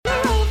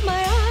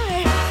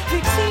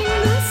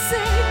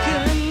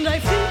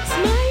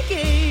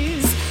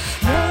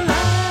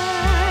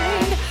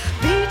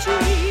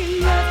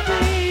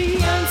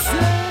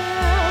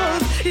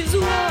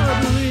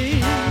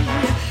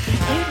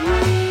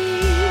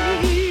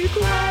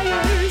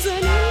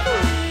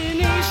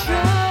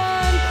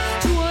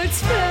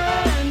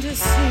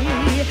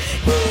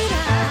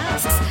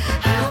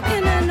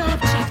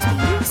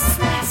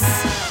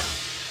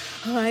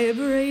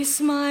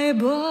brace my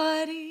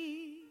body.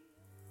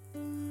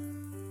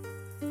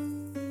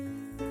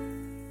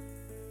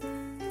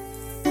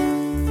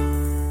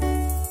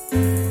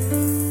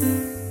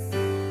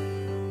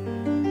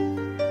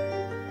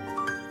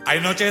 Hay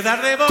noches de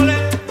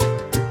arreboles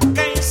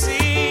que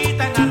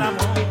incitan al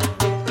amor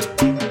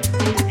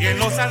y en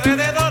los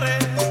alrededores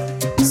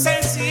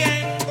se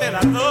siente el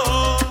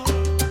ardor.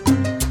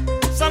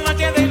 Son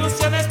noches de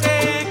ilusiones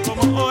que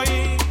como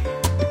hoy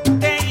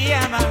te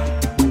llaman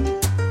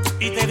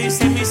y te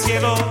dicen mi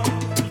cielo,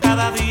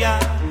 cada día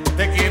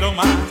te quiero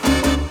más.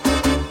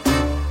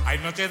 Hay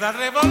noches de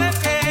arreboles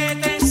que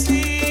te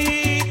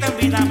incitan,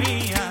 vida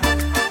mía,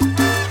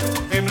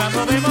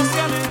 temblando de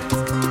emociones.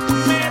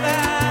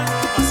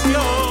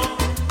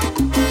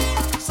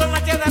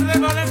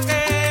 Arreboles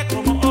que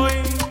como hoy,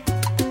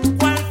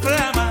 cual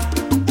flama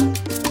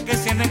que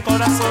sienten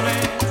corazones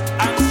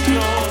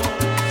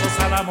ansiosos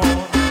al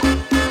amor.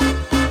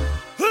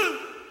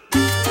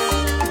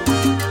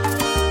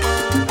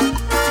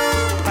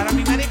 Para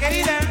mi Mari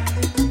querida,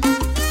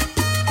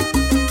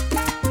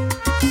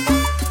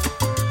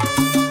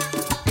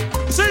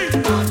 sí.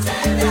 Noche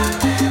de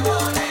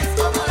arreboles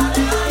como la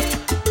de hoy,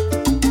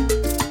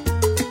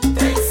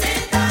 te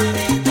incitan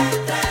y te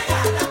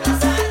entregan el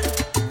placer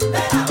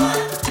del amor.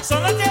 Son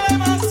noches de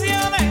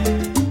emociones,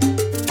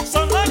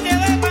 son noches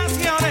de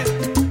pasiones,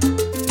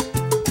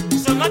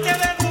 son noches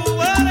de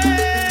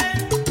rubores,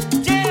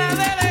 llenas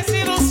de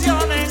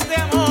desilusiones de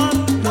amor.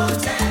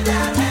 Noche de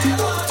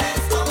arreboles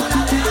como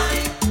la de hoy,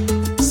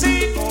 Sí,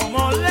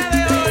 como la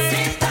de hoy. te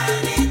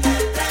incitan y te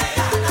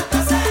entregan el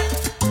placer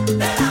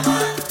del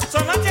amor.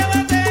 Son noches de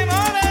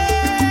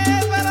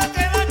temores, pero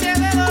que noches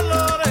de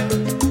dolores.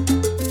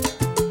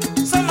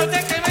 Son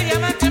noches que me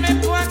llaman, que me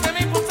empujan, que me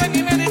impulsan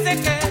y me dicen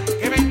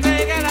que me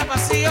entregue la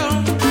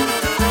pasión.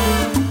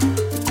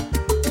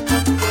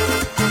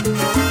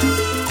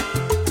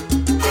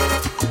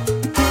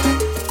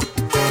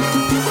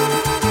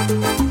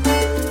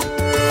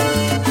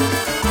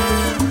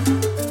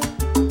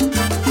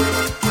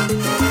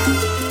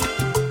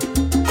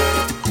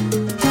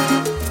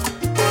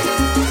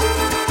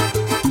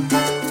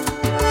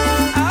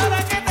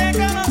 Ahora que te he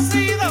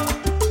conocido,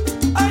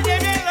 oye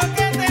bien lo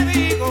que te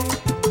digo.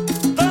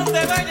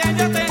 Donde vaya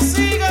yo te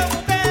sigo,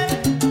 mujer,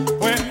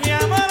 pues mi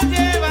amor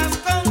llevas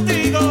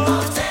contigo.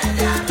 Noche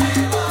de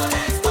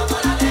arreboles como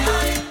la de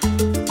hoy,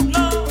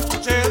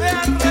 Noche de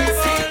arreboles,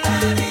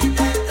 incitan y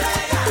te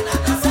entregan el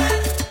placer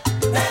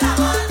del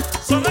amor.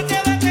 son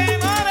noches de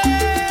temores,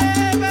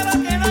 pero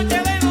que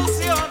noches de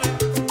ilusiones.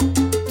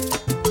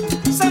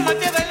 Son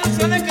noches de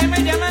ilusiones que me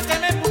llaman, que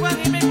me empujan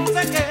y me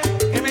impulsan,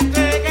 que me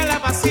entregue la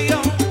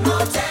pasión.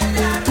 Noche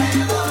de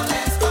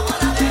arreboles como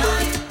la de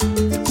hoy,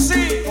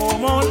 Sí,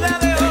 como la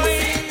de hoy.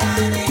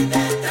 incitan y te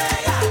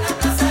entregan el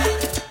placer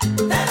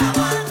del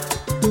amor.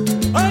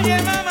 Oye,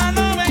 mamá,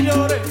 no me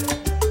llores.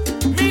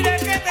 Mire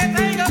que te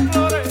traigo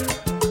flores.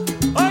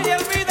 Oye,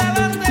 olvida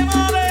los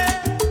temores,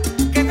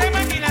 que de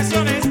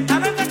imaginaciones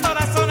hablan de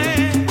corazones.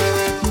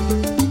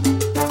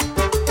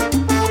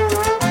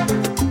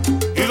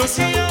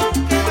 Ilusión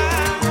que va.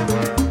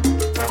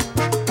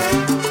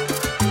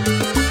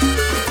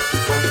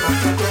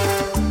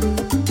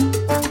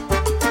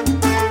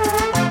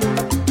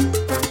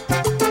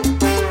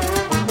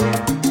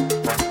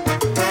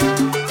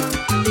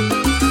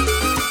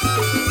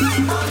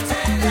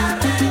 Noche de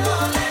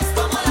arreboles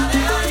como la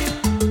de hoy,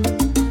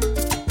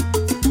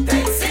 te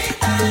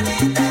incitan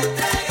y te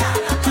entregan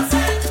el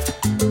placer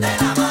del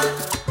amor.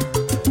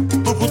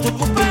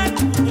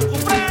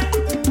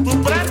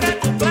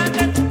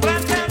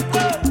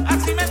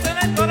 Así me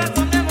suena el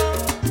corazón, mi amor,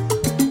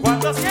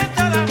 cuando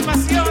siento las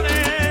pasiones.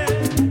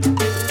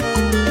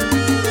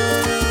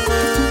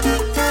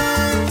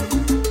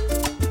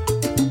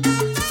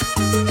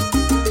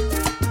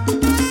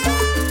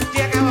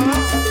 Y acabó.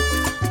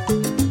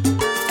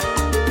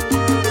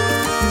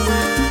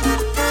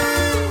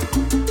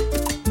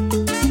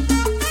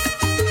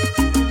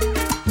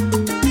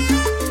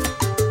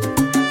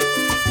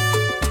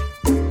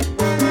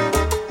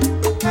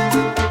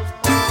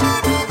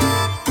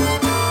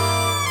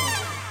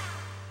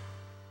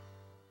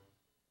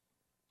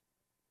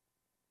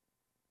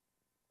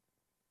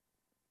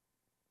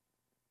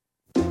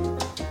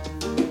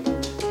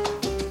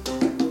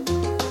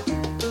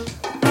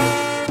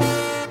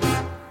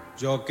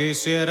 Yo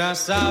quisiera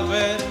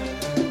saber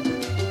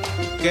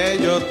qué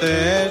yo te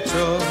he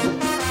hecho.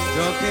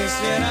 Yo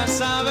quisiera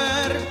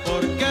saber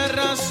por qué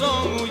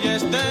razón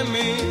huyes de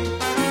mí.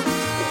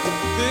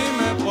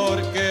 Dime por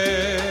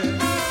qué,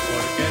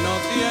 porque no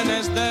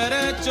tienes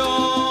derecho.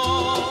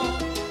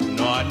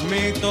 No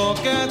admito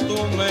que tú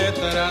me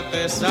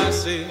trates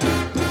así.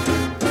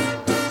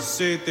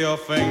 Si te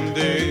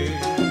ofendí,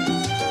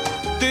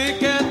 di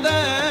que te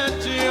he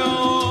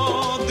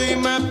hecho.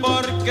 Dime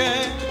por qué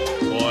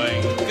o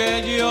en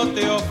qué yo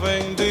te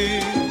ofendí.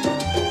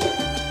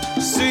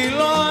 Si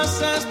lo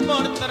haces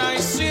por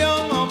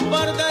traición o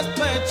por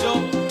despecho,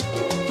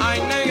 ay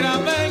negra,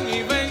 ven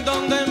y ven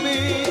donde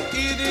mí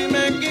y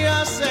dime qué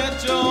has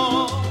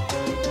hecho.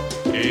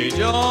 Y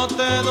yo yo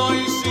te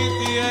doy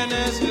si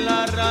tienes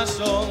la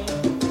razón.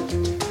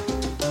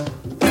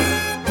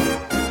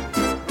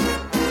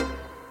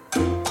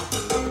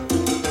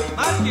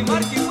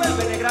 Marqui,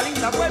 vuelve, negra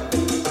linda,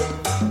 vuelve.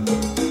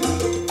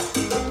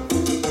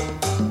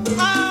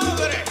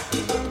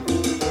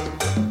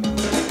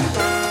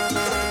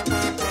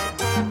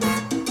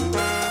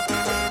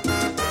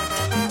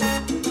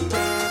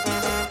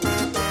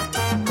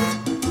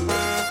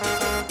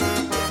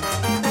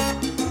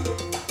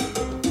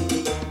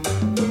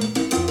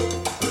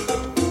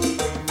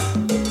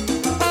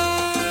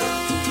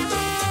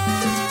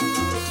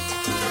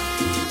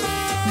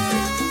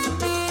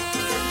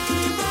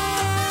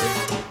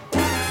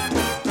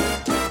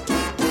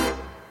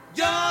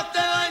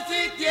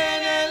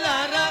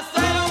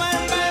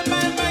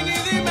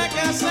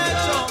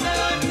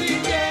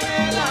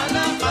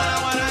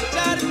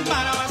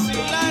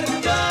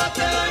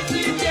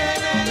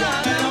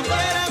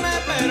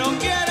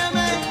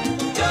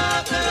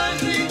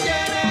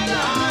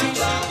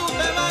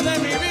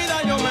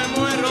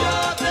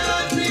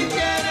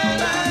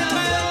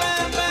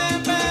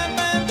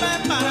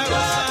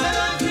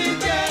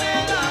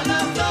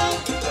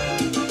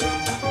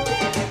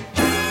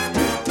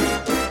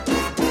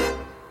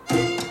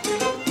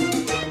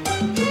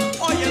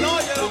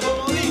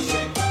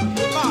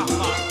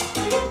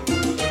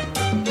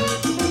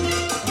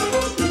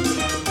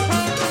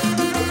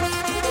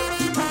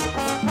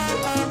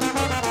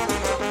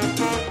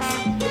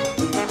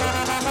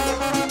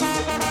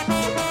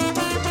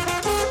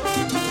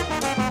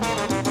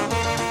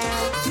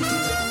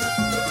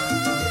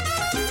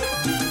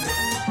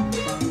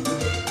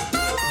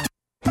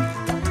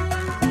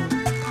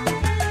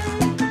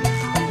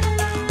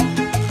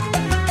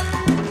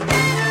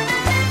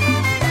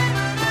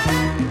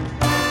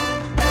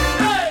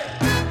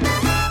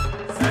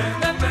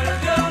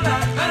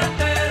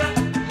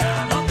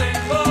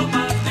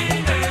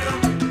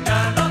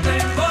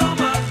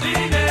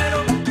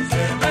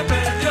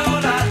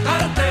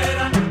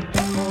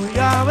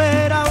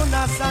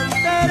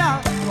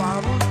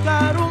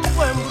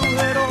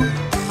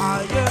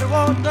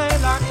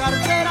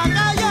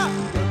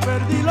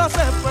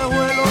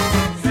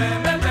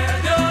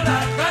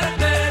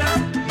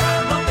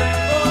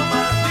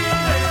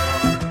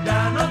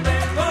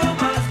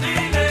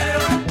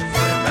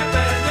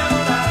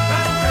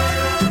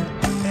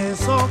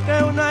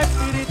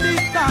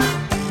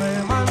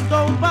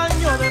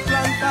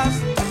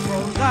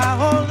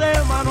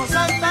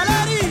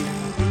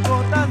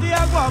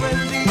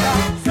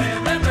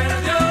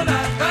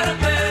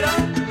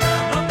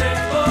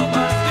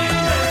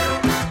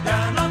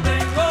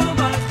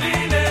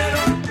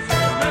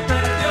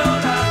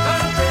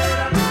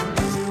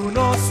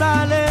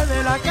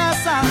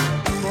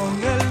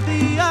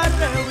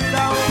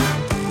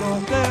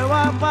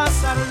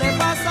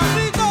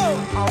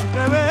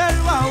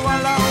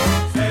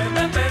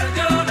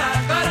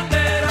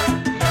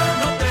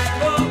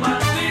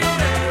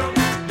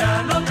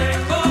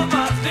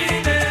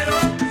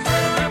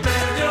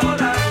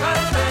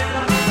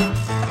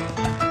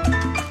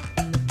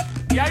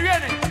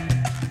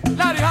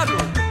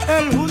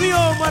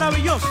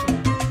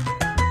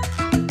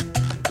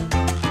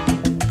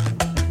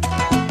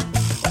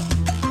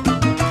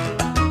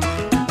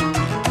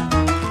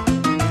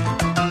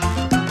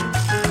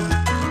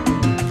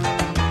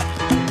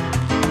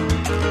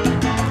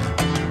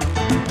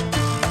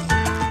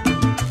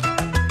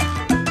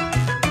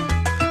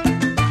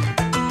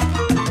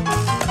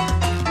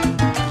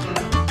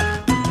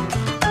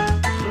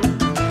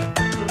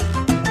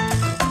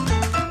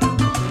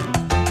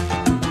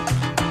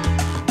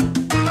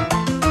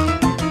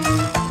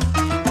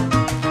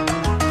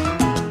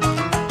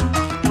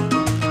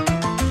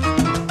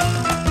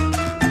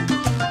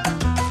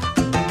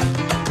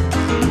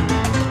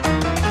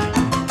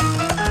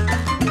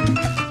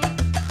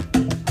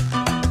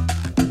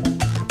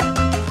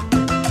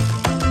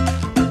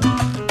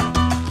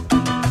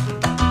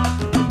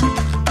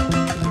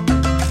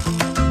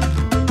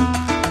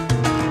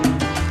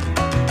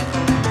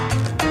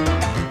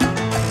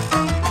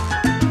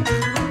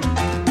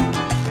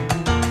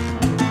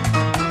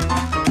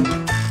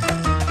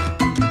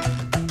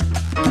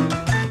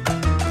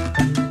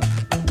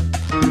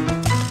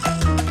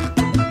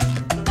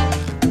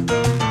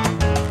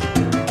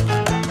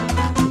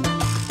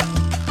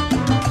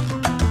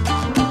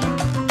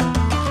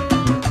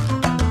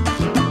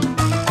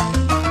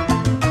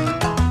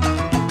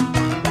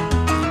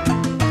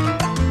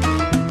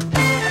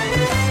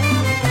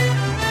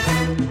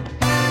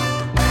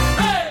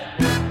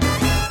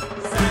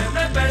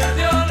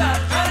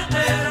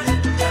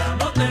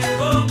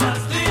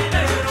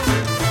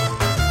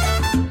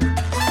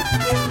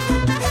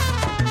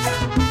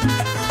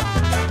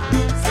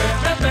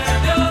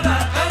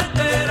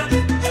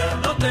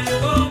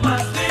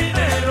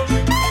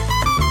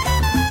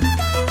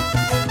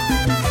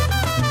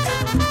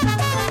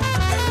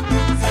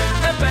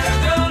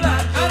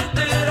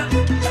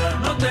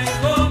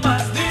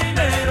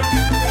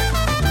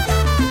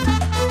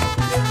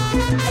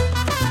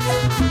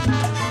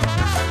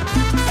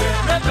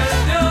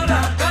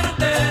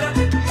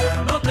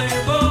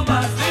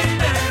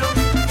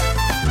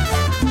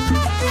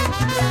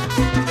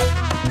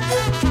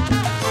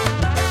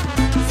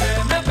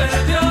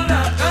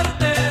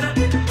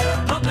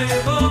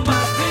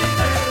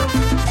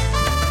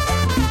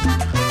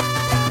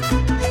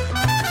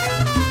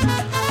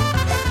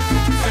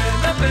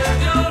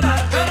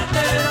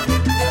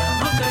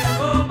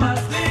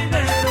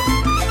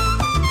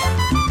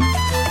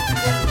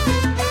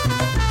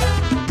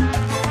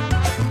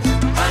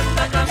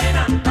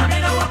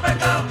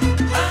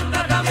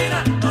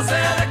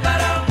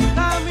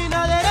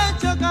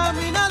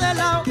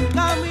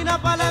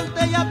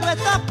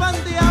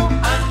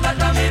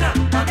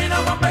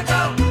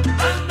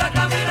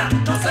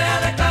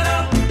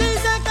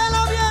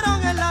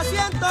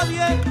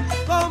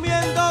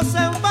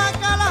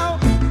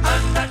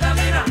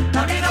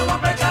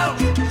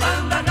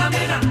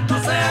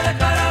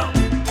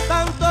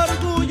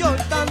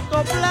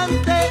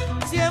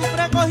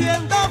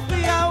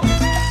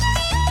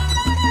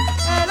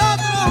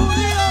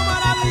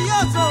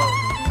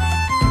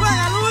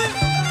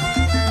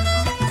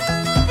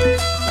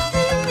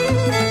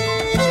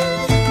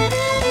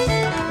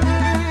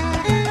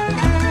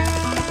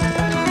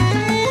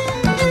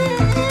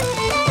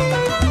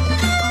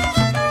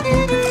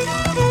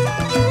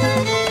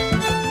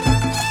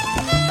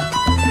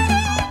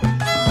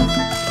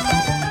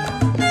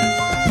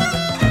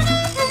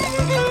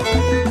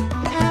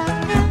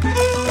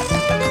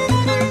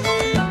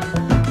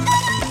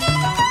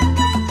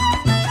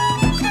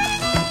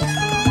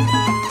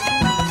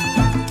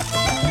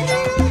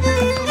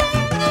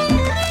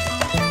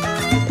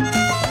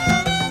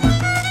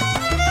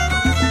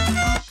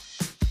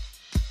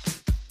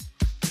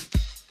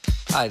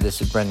 Hi,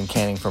 this is Brendan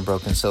Canning from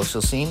Broken Social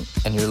Scene,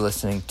 and you're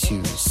listening to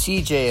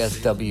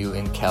CJSW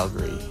in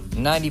Calgary,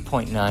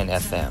 90.9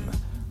 FM,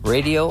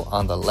 radio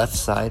on the left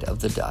side of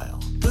the dial.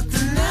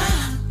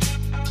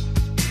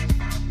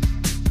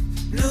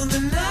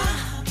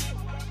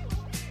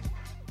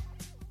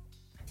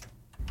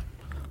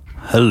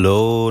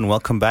 Hello and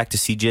welcome back to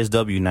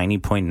CJSW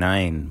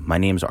 90.9. My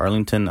name is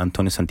Arlington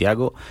Antonio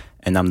Santiago,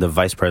 and I'm the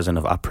Vice President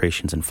of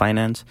Operations and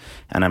Finance,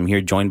 and I'm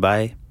here joined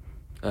by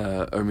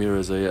Armir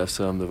Razayef,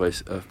 so I'm the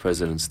Vice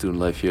President of Student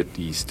Life here at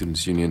the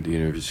Students' Union at the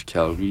University of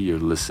Calgary. You're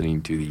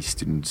listening to the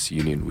Students'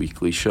 Union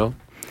Weekly Show.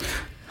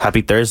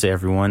 Happy Thursday,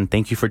 everyone.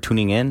 Thank you for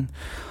tuning in.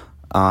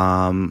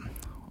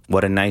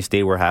 What a nice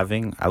day we're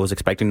having. I was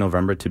expecting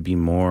November to be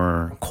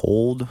more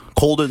colder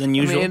than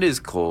usual. I mean, it is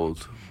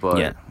cold, but...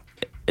 Yeah.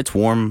 It's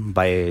warm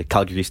by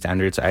Calgary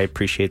standards. I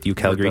appreciate you,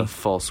 Calgary. Like a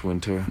false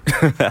winter.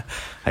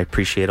 I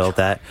appreciate all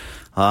that.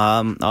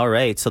 All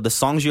right. So the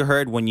songs you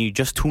heard when you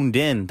just tuned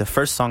in, the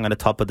first song at the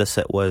top of the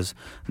set was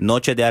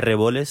Noche de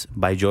Arreboles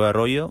by Joe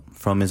Arroyo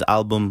from his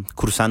album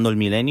Cruzando el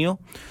Milenio.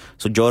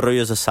 So Joe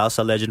Arroyo is a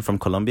salsa legend from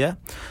Colombia.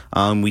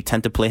 We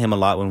tend to play him a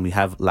lot when we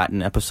have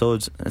Latin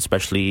episodes,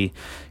 especially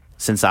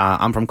since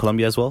I'm from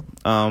Colombia as well.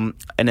 And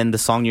then the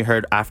song you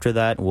heard after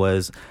that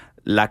was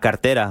La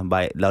Cartera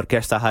by La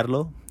Orquesta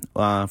Harlow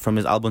from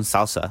his album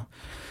Salsa.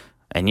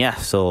 And yeah,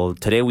 so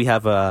today we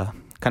have a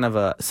kind of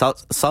a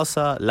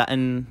salsa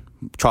Latin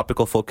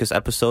tropical focus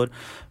episode.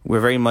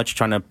 We're very much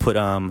trying to put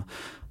a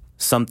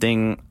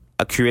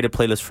curated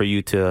playlist for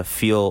you to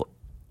feel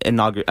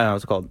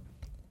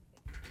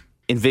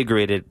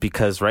invigorated,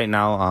 because right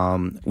now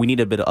we need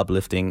a bit of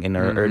uplifting in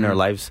our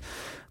lives.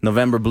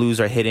 November blues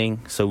are hitting,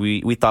 so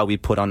we thought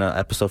we'd put on an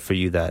episode for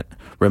you that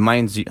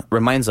reminds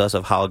us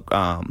of how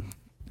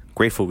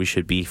grateful we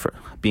should be for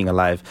being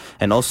alive.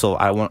 And also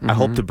I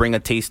hope to bring a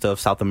taste of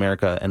South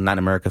America and Latin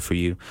America for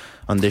you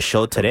on this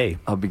show today.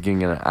 I'll be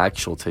getting an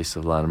actual taste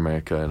of Latin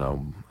America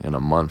in a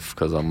month,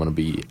 because I'm going to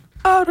be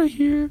out of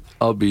here.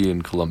 I'll be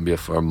in Colombia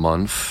for a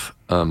month.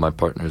 My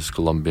partner is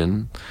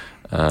Colombian.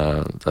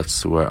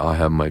 That's where I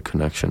have my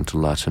connection to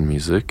Latin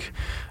music.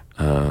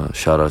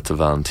 Shout out to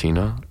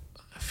Valentina,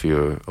 if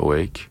you're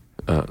awake.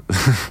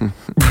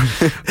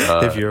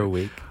 If you're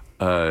awake.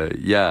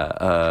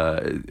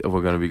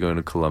 We're going to be going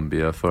to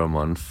Colombia for a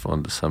month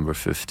on December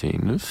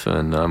 15th,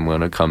 and I'm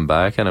going to come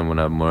back and I'm going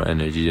to have more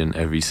energy than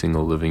every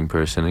single living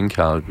person in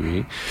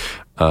Calgary,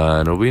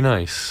 and it'll be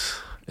nice.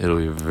 It'll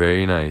be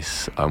very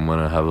nice. I'm going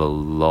to have a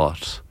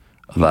lot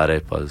of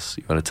arepas.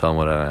 You want to tell them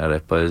what an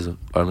arepa is,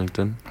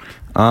 Arlington?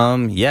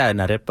 An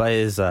arepa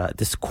is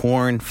this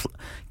corn,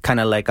 kind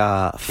of like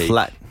a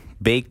flat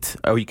baked,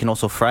 or you can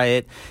also fry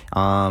it,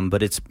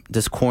 but it's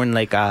this corn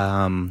like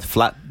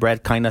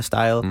flatbread kind of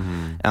style.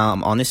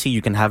 Honestly,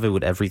 you can have it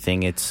with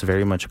everything. It's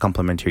very much a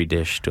complimentary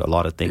dish to a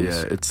lot of things.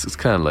 Yeah, it's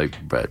kind of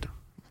like bread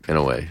in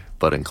a way,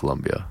 but in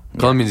Colombia.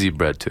 Colombians eat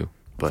bread too.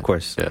 But of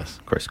course. Yes.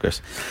 Of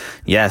course.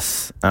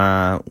 Yes.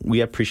 We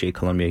appreciate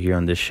Colombia here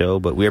on this show,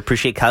 but we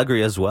appreciate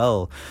Calgary as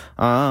well.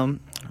 And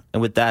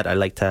with that, I'd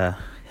like to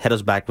head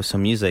us back with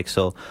some music.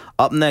 So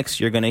up next,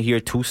 you're going to hear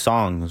two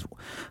songs.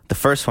 The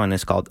first one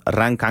is called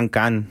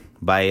Rancancan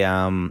by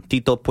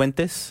Tito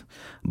Puentes.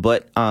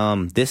 But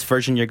this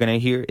version you're going to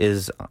hear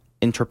is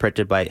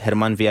interpreted by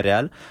Germán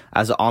Villarreal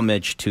as a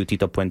homage to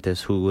Tito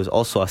Puentes, who was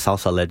also a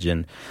salsa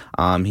legend.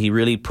 He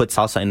really put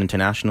salsa in the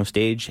international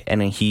stage,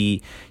 and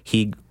he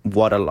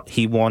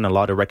won a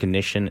lot of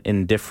recognition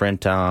in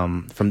different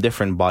from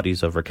different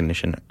bodies of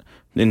recognition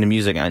in the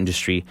music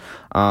industry.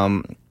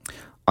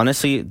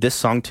 Honestly, this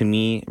song to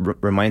me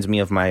reminds me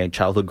of my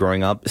childhood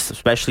growing up,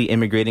 especially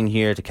immigrating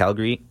here to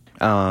Calgary.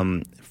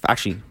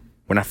 Actually,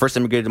 when I first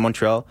immigrated to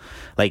Montreal,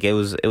 like it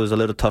was a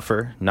little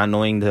tougher, not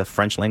knowing the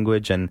French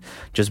language and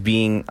just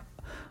being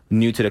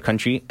new to the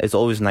country. It's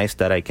always nice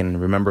that I can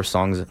remember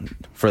songs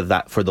for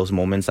those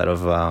moments that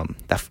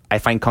I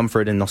find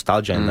comfort and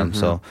nostalgia in them.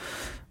 So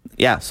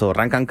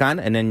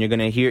Rancancan, and then you're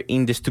gonna hear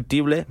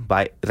Indestructible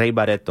by Rey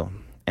Barreto.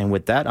 And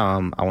with that,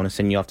 I want to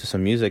send you off to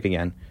some music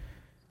again.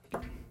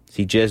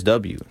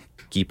 CJSW,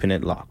 keeping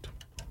it locked.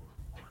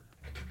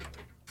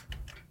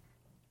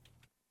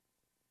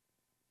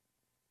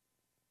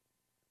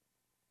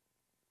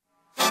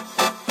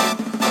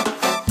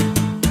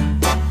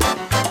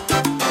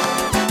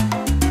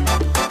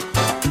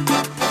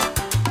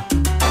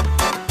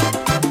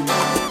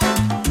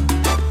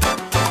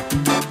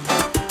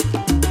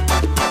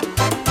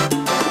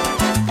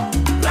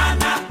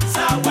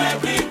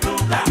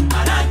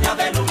 Araña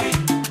de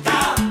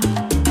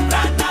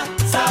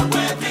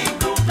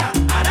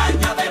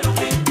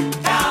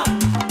Lujita,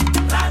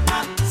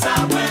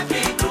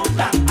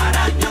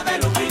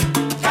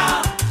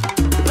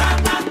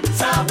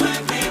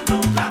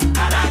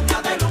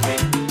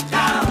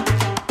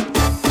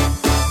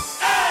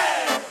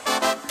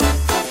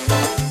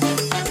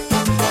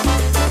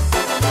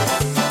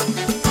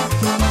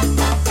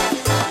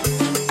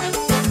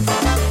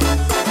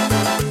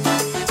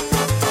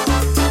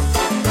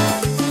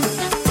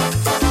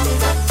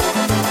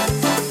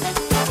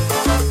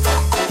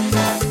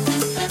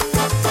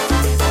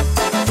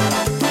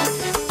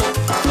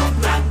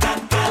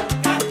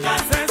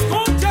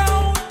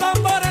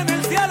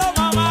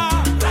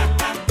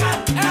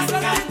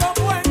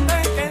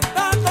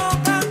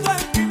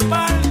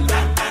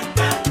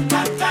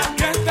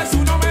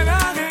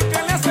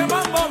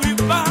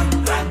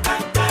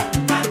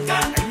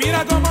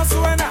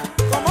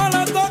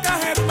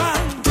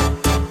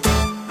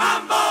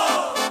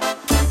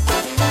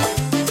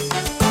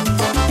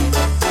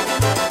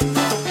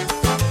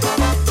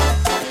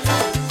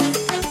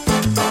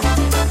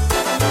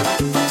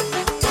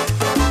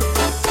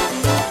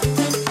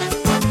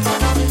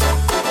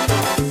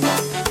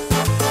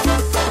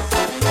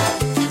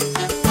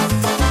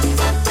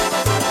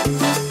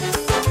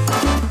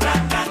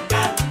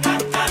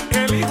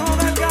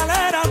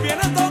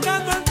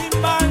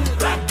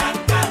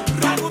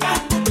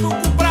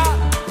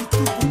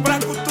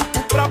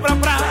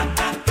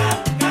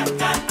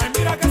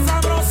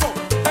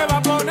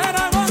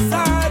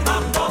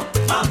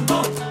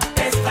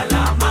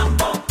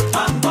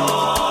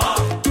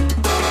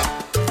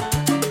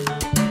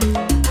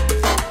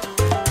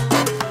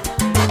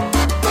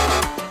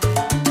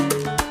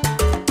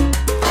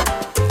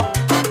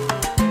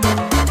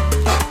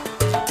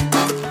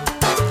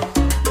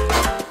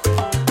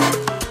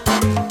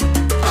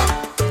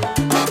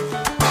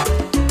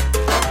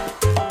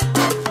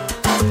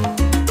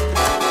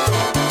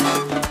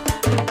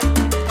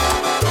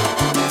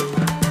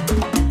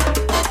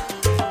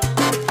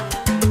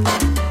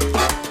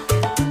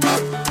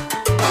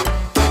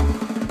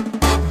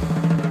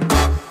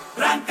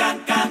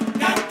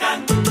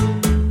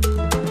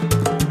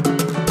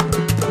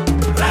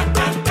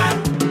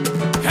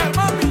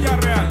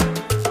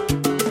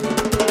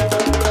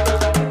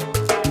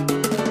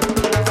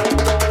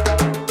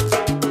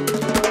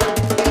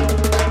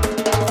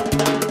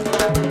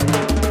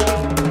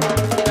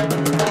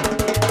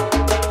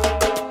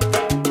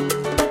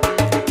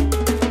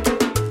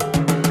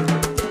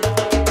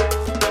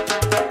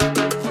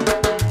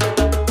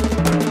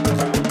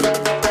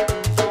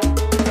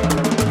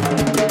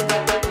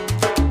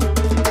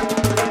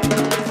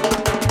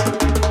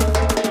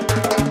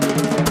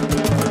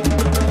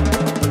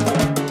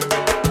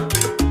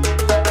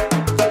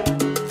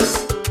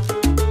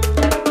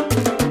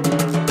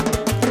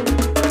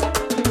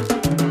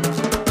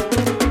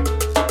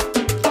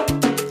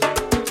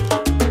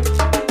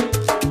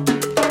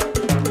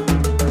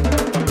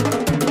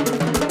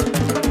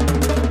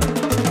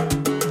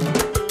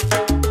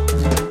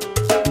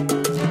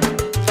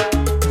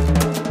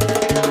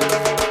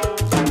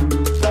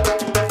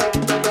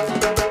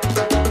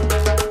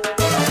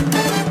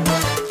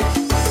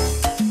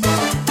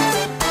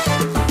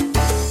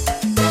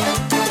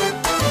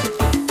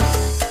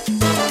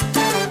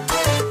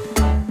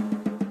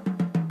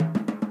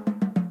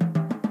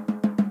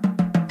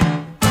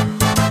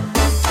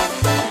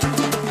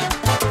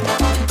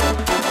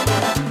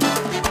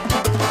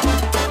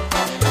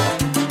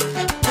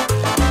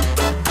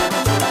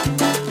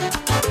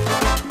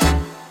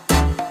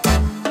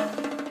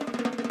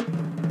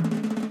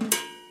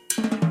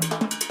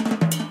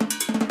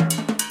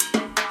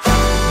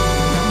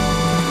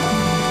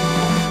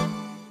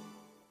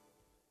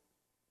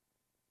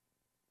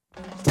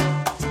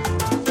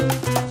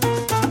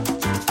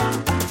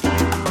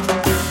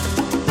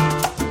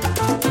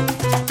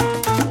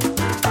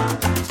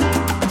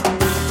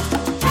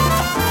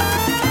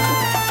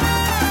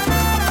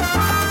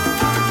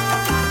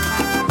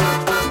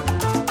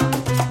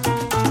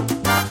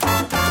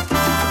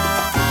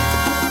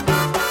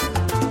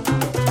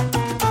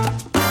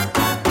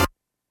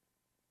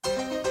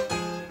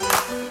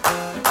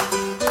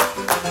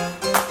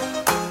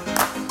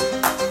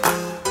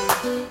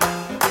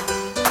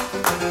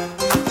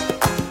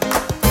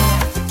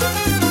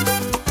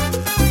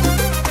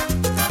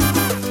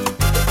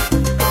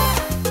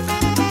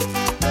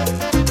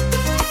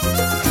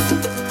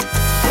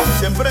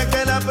 Siempre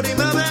que la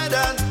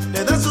primavera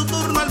le da su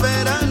turno al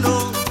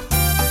verano,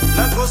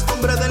 la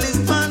costumbre del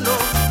hispano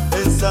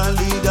es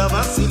salir a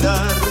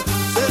vacilar.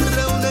 Se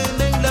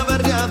reúnen en la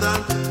barriada,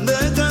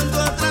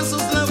 dejando atrás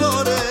sus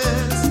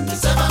labores, y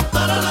se van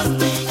para las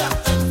villas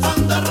en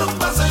son de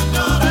rumba,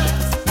 señores.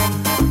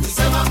 Y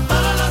se van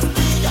para las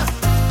villas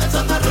en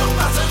son de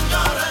rumba,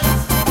 señores.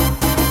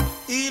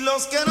 Y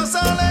los que no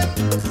salen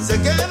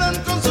se quedan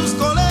con sus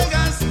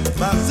colegas,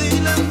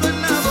 vacilando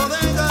en la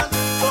bodega,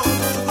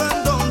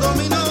 jugando un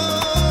dominó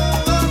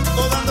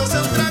o dándose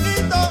un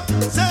traguito.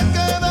 Se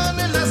quedan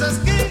en las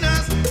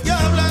esquinas y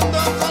hablando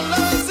con la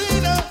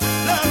vecina,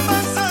 la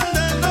pasan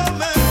de lo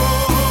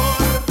mejor.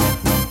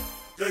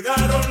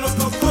 Llegaron los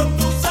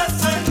cocotuces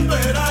en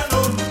verano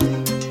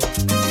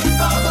y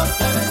todos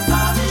quieren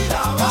salir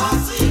a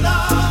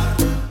vacilar.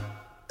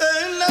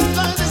 En las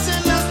calles y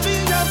en las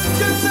villas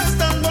ya se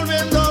están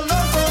volviendo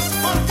locos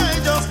porque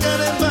ellos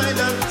quieren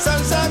bailar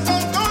salsa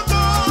con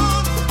coco.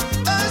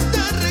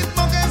 Este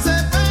ritmo que se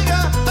pega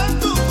a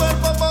tu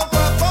cuerpo poco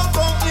a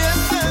poco, y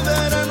este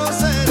verano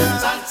será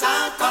salsa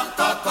con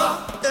coco.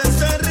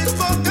 Ese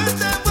ritmo que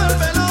te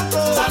vuelve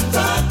loco,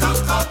 salsa con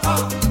coco.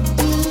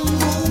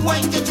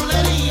 Güey, qué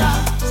chulería,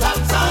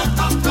 salsa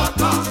con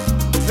coco.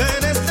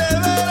 En este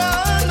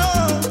verano,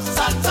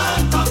 salsa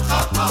con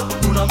coco.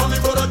 Una mami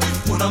por aquí,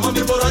 una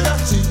mami por allá,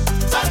 sí,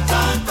 salsa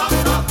con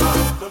coco.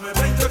 No me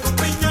venga con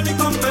piña ni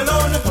con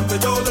melones, porque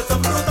yo de esa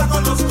fruta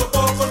conozco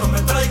poco. No me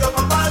traiga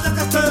papaya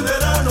que este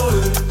verano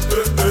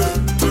salsa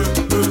con coco.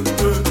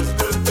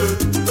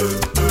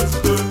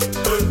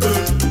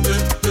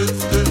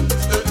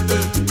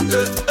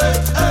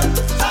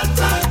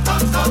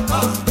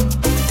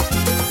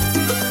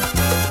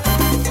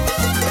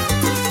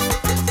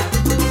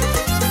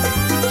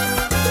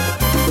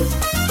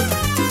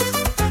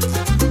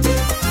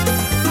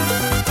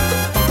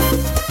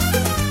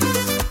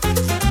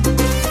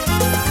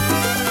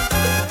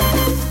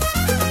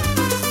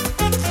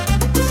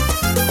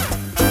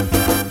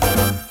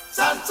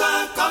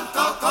 Salsa con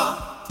coco.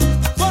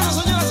 Bueno,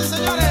 señoras y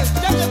señores,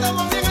 ya que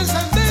estamos bien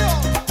encendidos,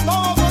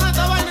 vamos a poner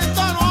esta vaina en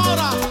tono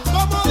ahora.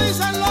 Como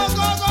dicen los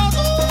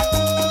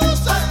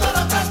cocotuces. Ay,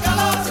 pero qué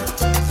calor,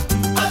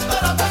 ay,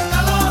 pero qué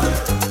calor.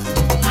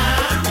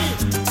 Mami,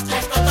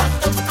 esto está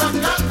con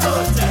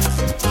cocotuces.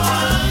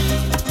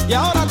 Ay. Y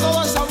ahora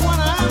toda esa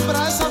buena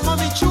hembra, esas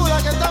mami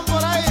chulas que están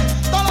por ahí,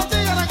 todos los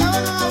tigres que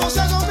vengan a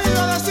vocear conmigo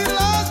a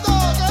decirle esto,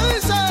 que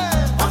dice: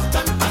 ponte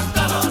el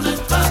pantalón en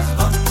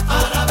corto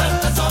para ver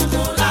que son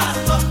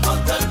mulatos.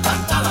 Ponte el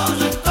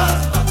pantalón en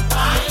corto.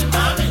 Ay,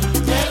 mami,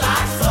 qué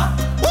lazo.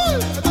 Uy,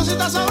 esto sí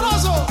está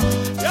sabroso.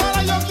 Y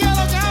ahora yo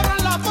quiero que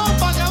abran la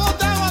pompa, que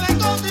bote agua de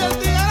coco y el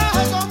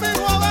tigueraje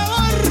conmigo a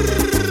beber.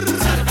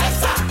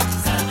 Cerveza,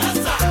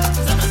 cerveza,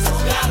 se me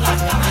sube a la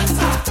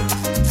cabeza.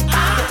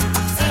 Ah,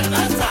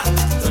 cerveza,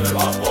 se me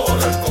va por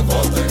el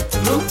cocote.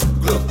 Glup,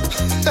 glup.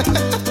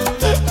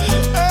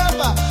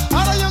 Epa,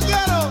 ahora yo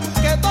quiero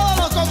que todos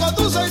los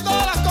cocotuces y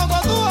todas las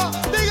cocotúas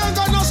digan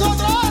con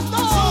nosotros esto.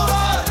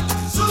 Sudor,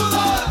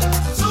 sudor,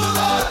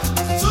 sudor,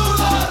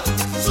 sudor,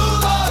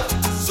 sudor,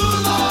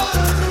 sudor.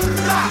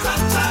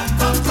 Salsa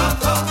con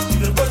coco. Y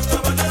después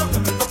caballero que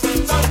me toque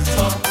el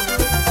salsa.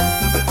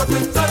 Que me toque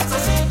el salsa,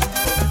 sí.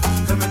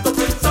 Que me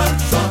toque el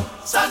salsa.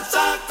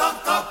 Salsa con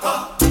coco.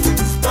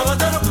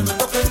 Caballero que me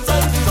toque el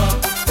salsa.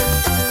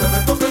 Que me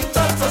toque el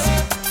salsa, sí.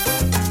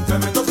 Que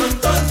me toque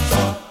el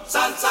salsa.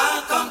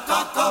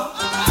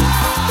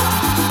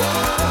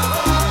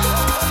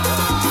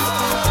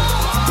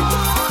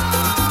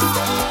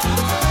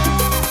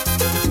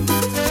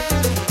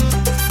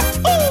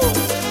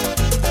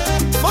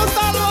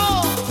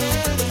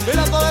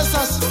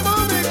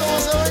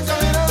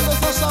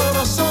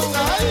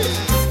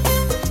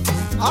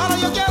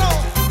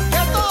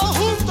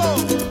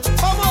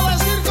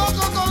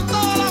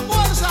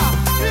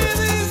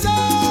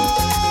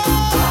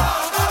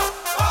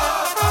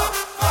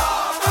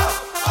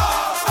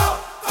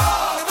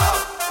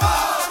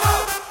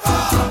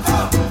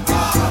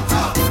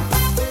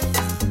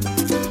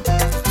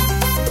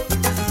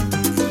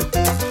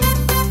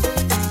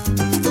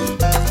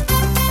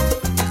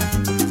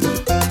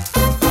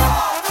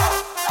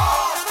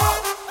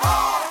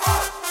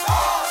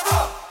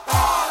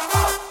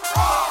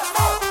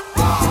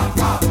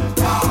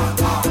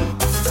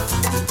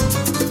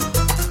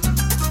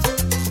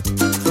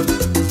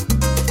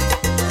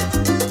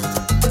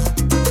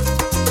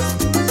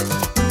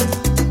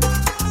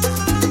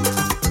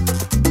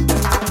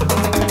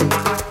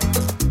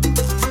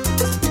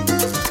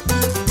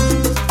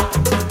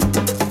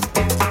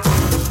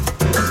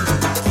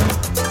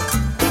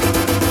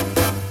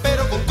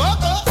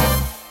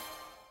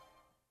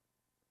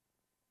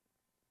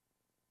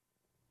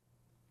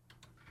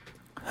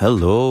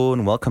 Hello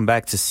and welcome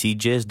back to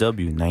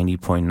CJSW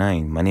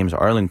 90.9. My name is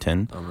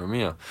Arlington. I'm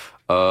Ramia.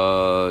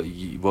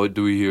 What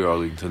do we hear,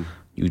 Arlington?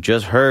 You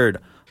just heard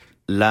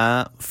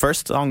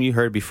first song you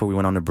heard before we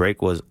went on the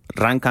break was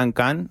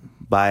Rancancan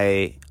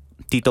by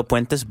Tito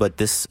Puentes, but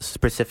this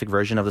specific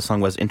version of the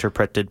song was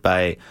interpreted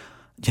by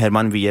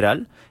Germán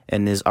Villarreal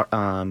and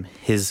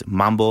his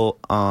Mambo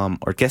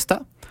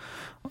Orquesta.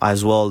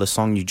 As well, the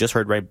song you just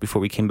heard right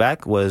before we came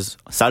back was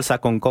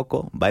Salsa con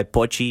Coco by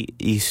Pochi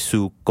y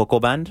su Coco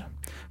Band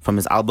from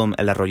his album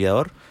El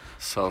Arrollador.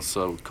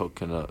 Salsa with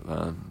coconut,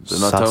 man. They're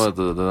not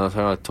talking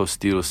about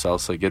Tostito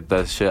salsa. Get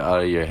that shit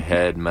out of your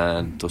head,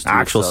 man. Tostito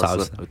Actual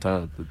salsa. We're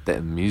talking about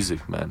the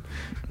music, man.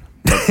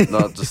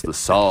 Not just the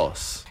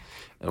sauce.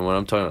 And when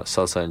I'm talking about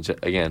salsa,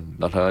 again,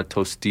 not talking about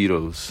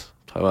Tostitos.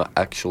 I'm talking about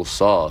actual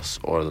sauce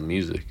or the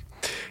music.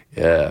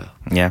 Yeah.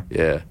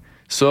 Yeah.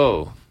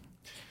 So,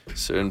 a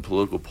certain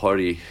political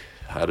party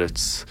had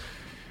its...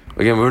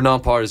 Again, we're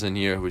nonpartisan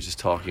here. We're just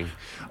talking.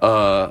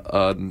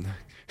 Some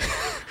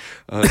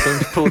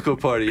political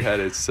party had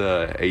its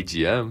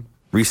AGM.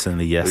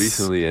 Recently, yes.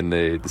 And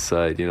they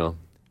decide,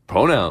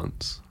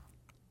 pronouns.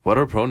 What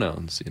are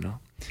pronouns,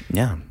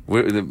 Yeah.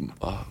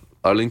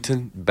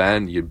 Arlington,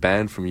 you're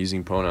banned from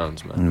using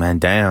pronouns, man. Man,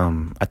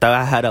 damn. I thought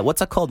I had what's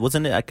that called?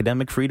 Wasn't it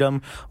academic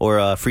freedom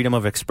or freedom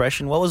of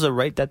expression? What was the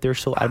right that they're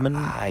so adamant?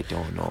 I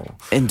don't know.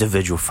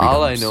 Individual freedoms.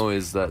 All I know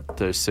is that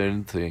there's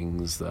certain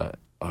things that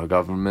our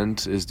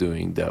government is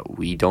doing that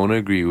we don't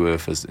agree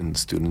with as in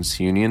students'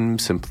 union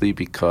simply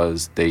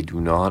because they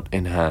do not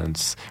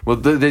enhance. Well,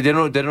 they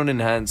don't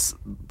enhance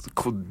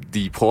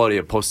the quality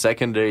of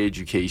post-secondary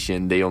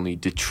education. They only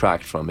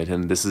detract from it,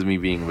 and this is me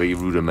being very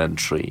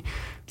rudimentary.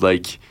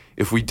 Like,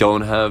 if we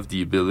don't have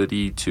the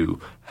ability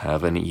to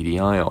have an EDI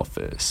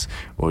office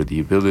or the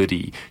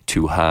ability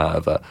to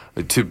have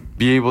to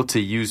be able to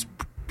use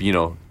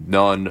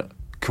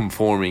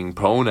non-conforming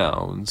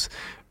pronouns,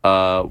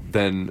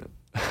 then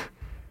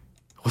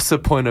what's the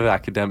point of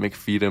academic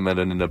freedom at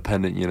an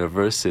independent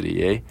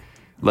university, eh?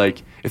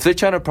 Like, if they're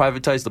trying to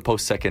privatize the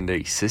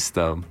post-secondary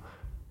system,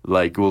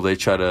 like, will they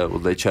try to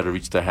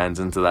reach their hands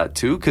into that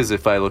too? Because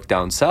if I look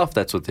down south,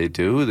 that's what they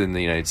do in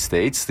the United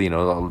States.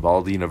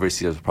 All the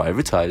universities are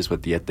privatized,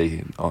 but yet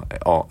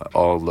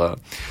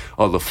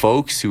all the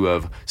folks who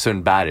have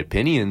certain bad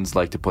opinions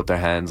like to put their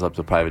hands up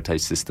the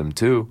privatized system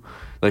too.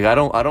 Like, I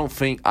don't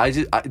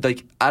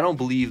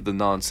believe the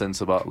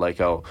nonsense about like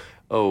oh,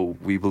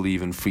 we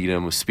believe in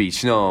freedom of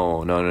speech.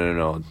 No,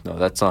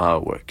 that's not how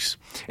it works.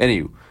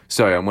 Anyway,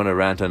 sorry, I'm going to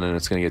rant and then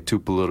it's going to get too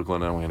political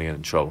and then I'm going to get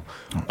in trouble.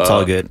 It's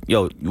all good.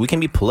 Yo, we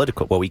can be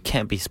political, but we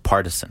can't be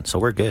partisan, so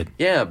we're good.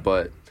 Yeah,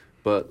 but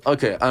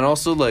okay. And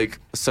also, like,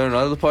 a certain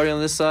other party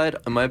on this side,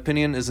 in my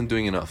opinion, isn't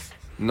doing enough.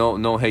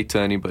 No hate to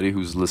anybody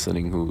who's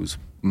listening who's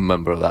a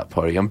member of that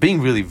party. I'm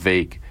being really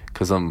vague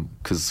because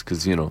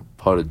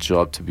part of the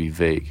job to be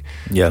vague.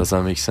 Yeah. Does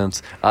that make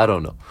sense? I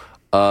don't know.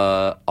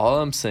 All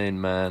I'm saying,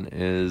 man,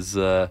 is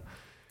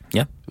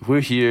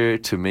we're here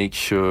to make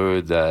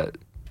sure that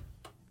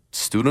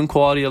student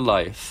quality of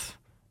life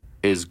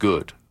is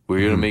good. We're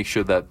here to make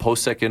sure that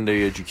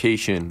post-secondary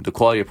education, the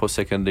quality of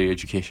post-secondary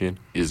education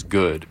is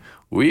good.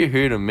 We're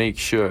here to make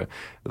sure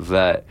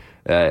that,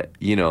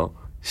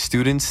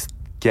 students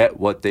get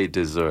what they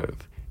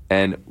deserve.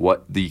 And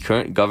what the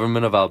current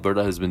government of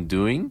Alberta has been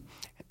doing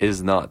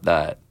is not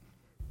that,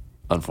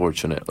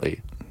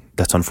 unfortunately.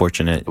 That's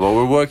unfortunate. Well,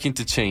 we're working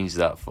to change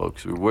that,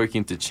 folks. We're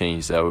working to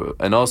change that.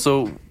 And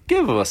also,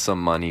 give us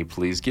some money,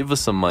 please. Give us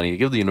some money.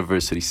 Give the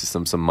university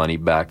system some money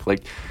back.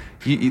 Like,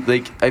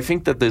 I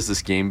think that there's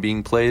this game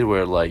being played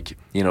where,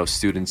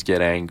 students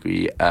get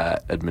angry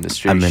at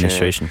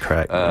administration.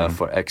 Correct.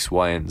 For X,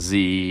 Y, and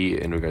Z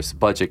in regards to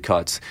budget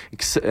cuts.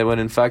 When,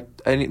 in fact,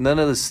 none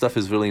of this stuff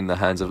is really in the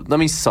hands of...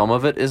 some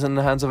of it is in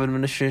the hands of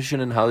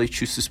administration and how they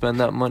choose to spend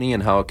that money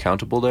and how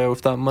accountable they are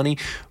with that money.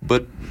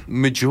 But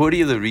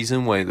majority of the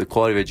reason why the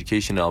quality of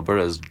education in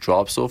Alberta has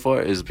dropped so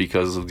far is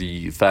because of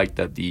the fact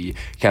that the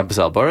Campus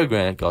Alberta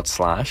grant got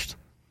slashed.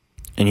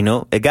 And,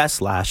 it got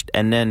slashed.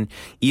 And then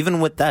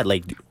even with that,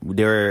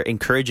 they're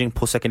encouraging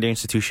post-secondary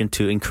institution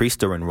to increase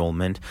their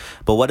enrollment.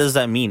 But what does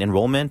that mean?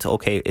 Enrollment,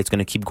 okay, it's going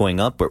to keep going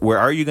up. But where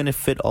are you going to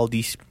fit all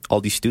these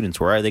students?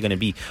 Where are they going to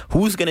be?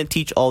 Who's going to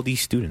teach all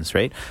these students,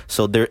 right?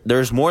 So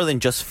there's more than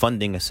just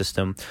funding a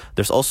system.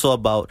 There's also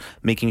about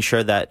making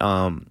sure that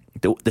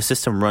the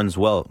system runs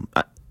well.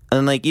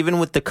 And, even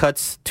with the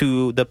cuts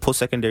to the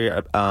post-secondary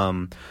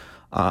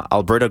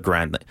Alberta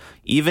grant,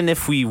 even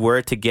if they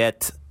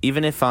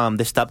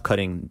stopped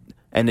cutting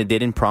and they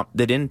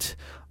didn't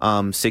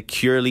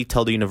securely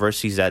tell the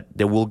universities that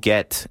they will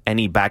get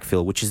any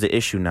backfill, which is the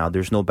issue now.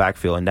 There's no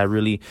backfill, and that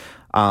really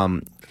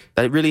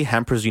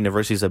hampers the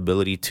university's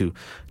ability to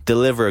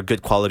deliver a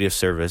good quality of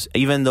service.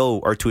 Even though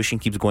our tuition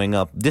keeps going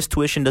up, this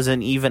tuition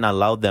doesn't even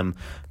allow them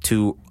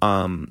to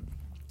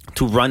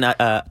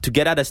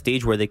get at a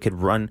stage where they could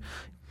run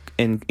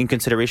in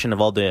consideration of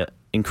all the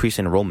increased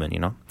enrollment,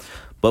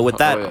 But with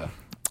that,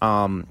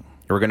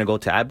 we're going to go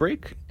to ad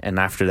break, and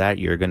after that,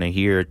 you're going to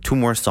hear two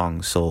more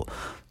songs. So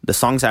The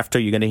songs after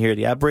you're going to hear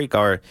the ad break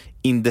are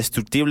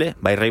Indestructible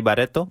by Rey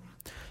Barreto,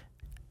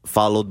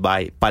 followed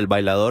by Pal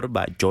Bailador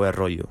by Joey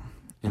Arroyo.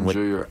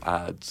 Enjoy your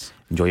ads.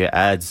 Enjoy your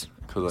ads.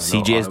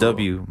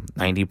 CJSW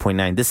 90.9.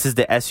 90.9. This is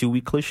the SU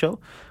Weekly Show.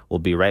 We'll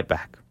be right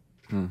back.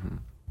 Mm-hmm.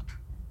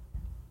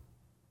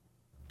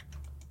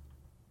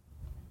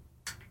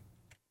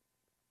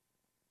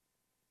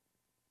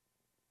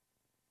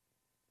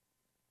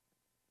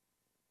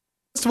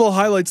 Festival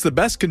highlights the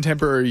best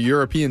contemporary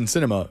European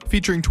cinema,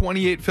 featuring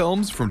 28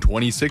 films from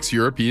 26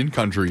 European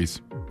countries.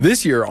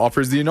 This year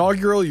offers the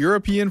inaugural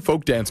European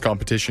Folk Dance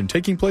Competition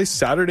taking place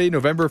Saturday,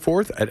 November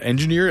 4th at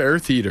Engineer Air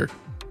Theatre.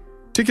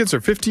 Tickets are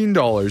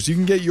 $15. You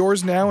can get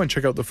yours now and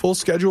check out the full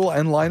schedule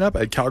and lineup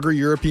at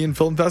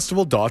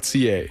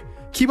calgaryeuropeanfilmfestival.ca.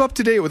 Keep up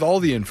to date with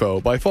all the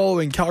info by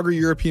following Calgary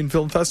European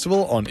Film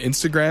Festival on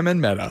Instagram and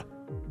Meta.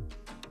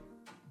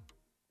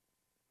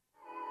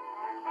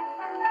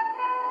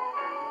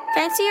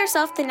 Fancy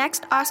yourself the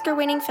next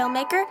Oscar-winning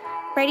filmmaker,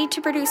 ready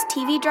to produce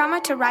TV drama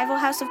to rival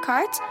House of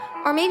Cards?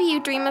 Or maybe you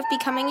dream of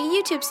becoming a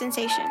YouTube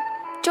sensation.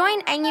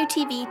 Join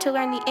NUTV to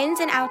learn the ins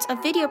and outs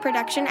of video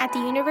production at the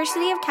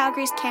University of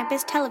Calgary's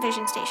campus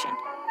television station.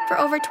 For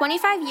over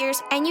 25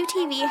 years,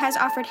 NUTV has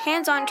offered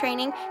hands-on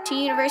training to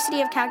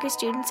University of Calgary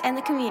students and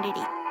the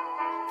community.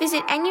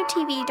 Visit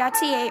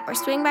nutv.ca or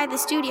swing by the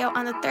studio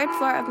on the 3rd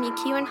floor of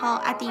McEwen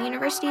Hall at the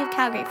University of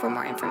Calgary for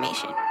more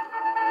information.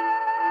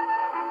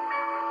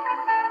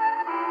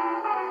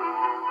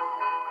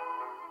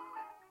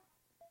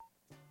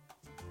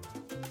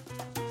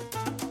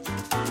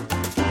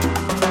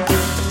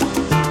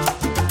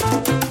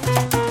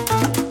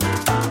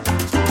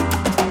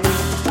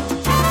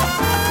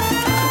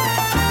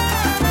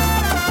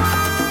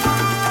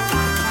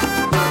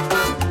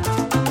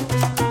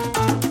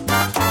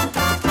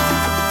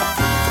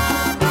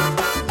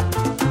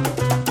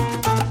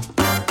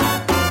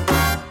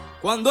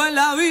 Cuando en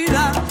la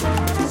vida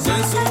se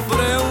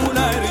sufre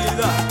una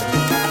herida,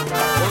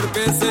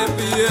 porque se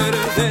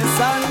pierde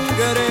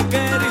sangre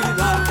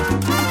querida,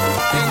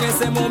 en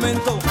ese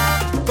momento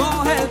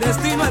coge el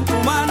destino en tu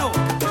mano,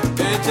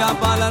 echa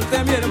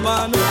pa'lante mi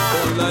hermano,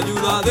 con la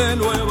ayuda de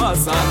nueva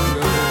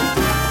sangre.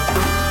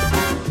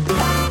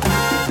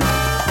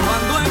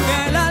 Cuando en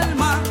el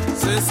alma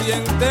se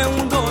siente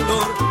un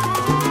dolor,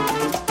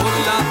 por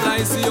la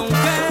traición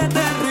que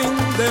te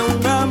rinde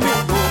un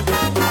amigo,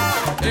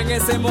 en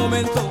ese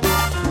momento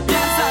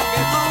piensa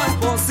que todo es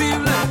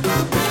posible,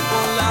 que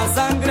con la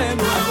sangre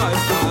nueva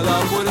está la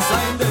fuerza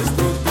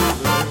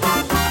indestructible.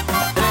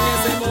 En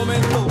ese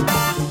momento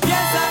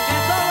piensa que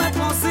todo es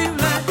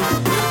posible,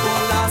 que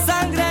con la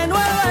sangre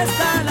nueva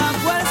está la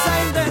fuerza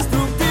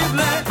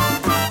indestructible.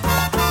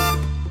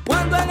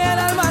 Cuando en el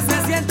alma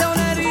se siente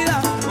una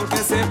herida, porque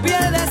se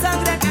pierde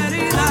sangre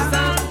querida,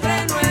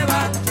 sangre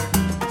nueva,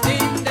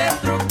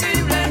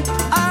 indestructible.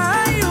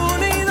 Ay,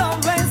 unidos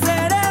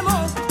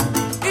venceremos.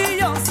 Y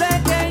yo sé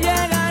que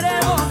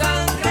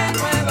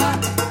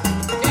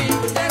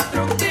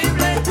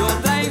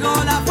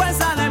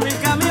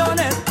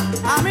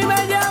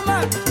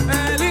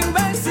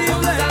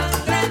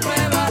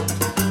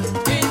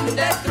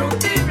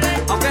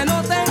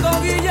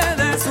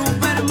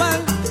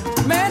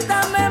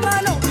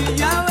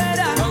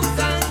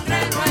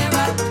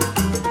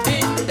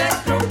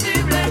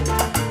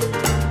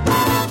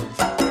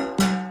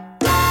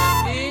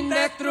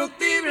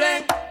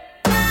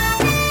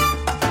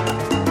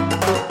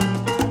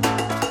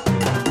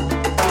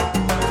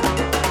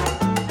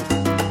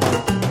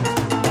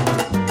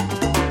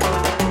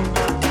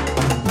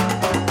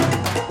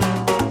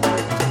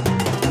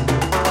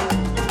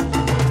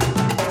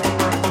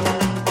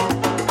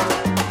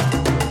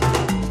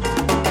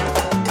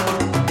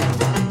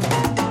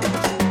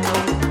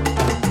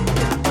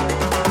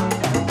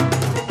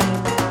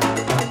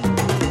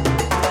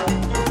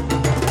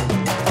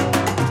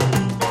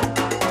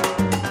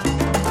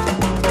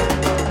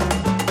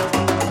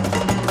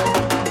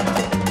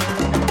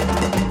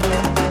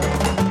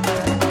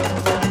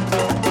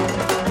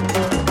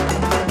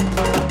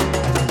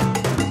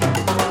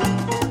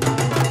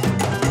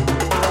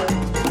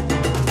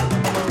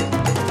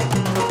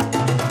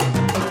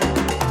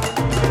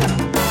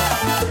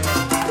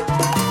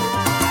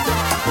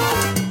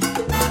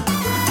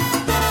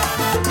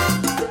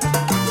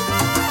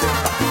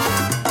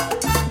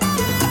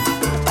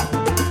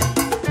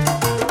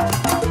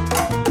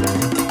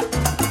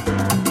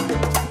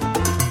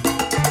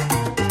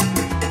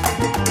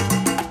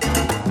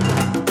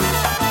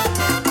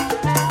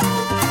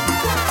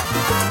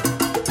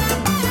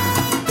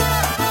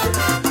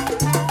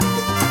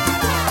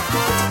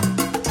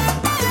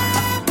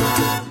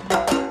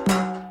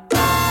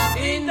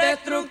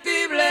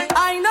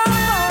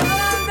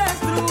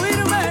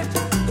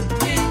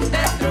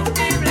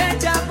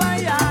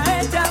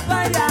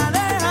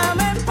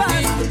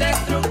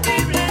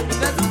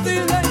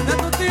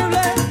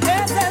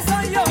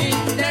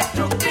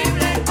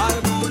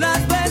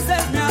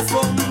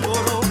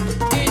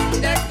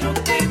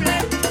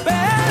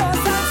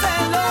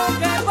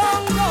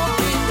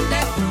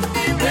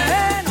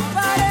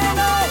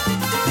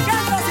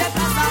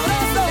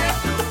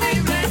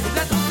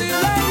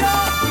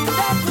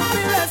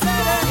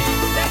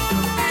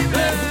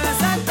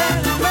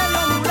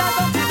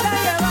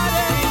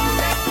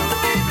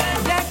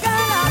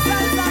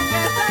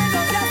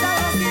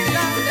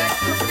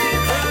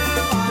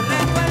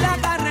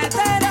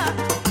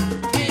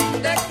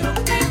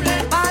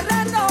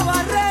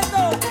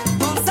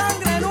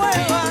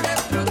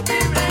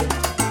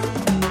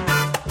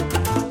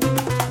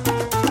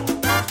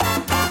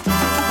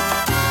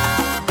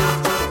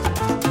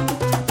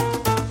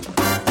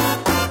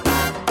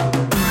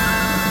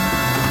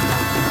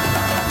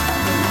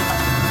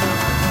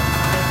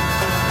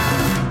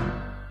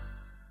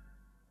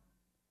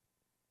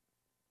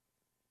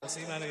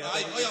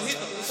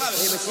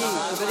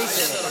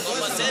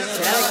 ¿Será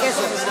de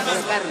queso o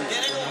de carne?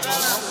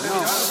 No,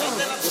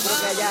 yo creo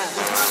que allá.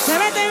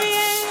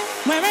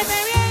 Muévete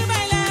bien,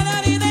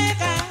 bailador y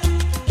deja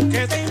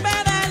que te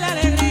invada la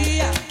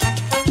alegría.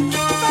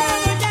 Para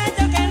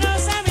muchachos que no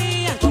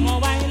sabían cómo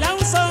baila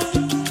un son,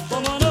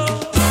 cómo no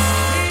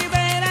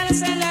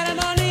liberarse en la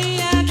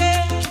armonía que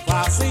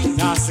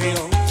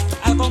fascinación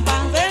al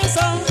compás del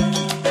son,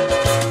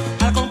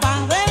 al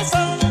compás del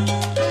son,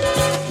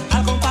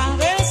 al compás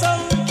del son,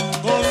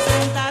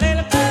 contentar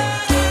el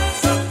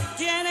corazón.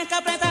 Tienes que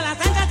apretar la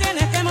tanga,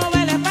 tienes que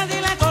mover la espalda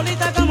y la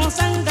colita como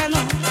zángano.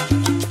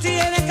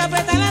 Tienes que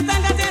apretar la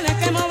tanga, tienes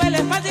que mover la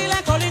espalda y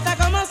la colita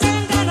como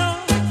zángano.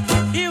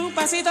 Y un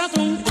pasito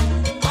tum,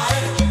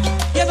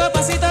 y otro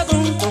pasito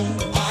tum tum,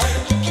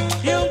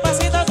 y un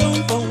pasito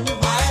tum tum,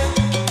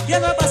 y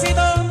otro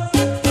pasito,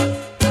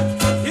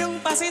 y un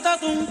pasito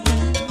tum tum,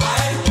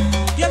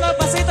 y otro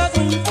pasito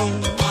tum tum,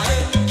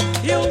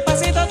 y un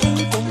pasito tum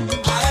tum,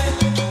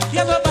 y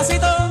otro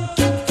pasito.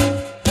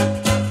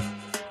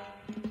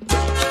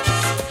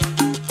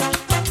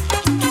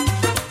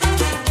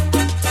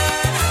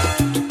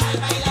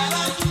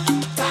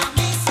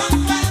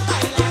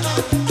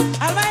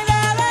 Al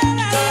bailador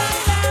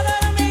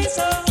mi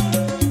son,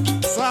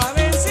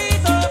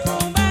 suavecito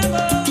tumbando.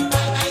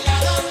 Al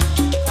bailador,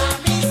 pa'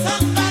 mi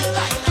son, al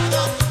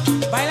bailador.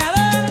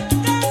 Bailador,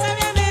 danza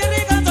bien mi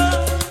ricotón,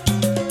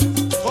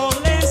 con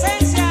la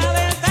esencia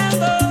del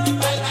tango.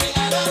 Al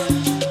bailador,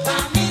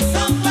 pa' mi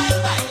son, al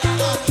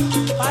bailador.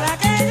 Para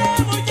aquellos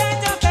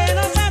muchachos que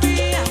no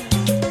sabían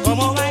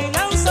cómo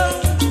baila un son,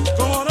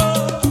 cómo no.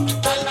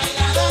 Al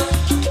bailador,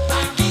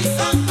 pa' mi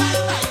son, al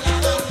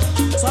bailador.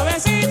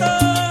 Suavecito,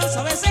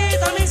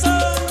 suavecito mi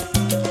son,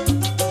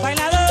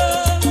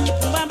 bailador,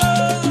 tumbando.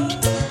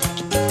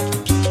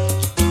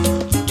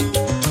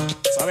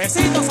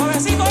 Suavecito,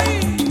 suavecito ahí.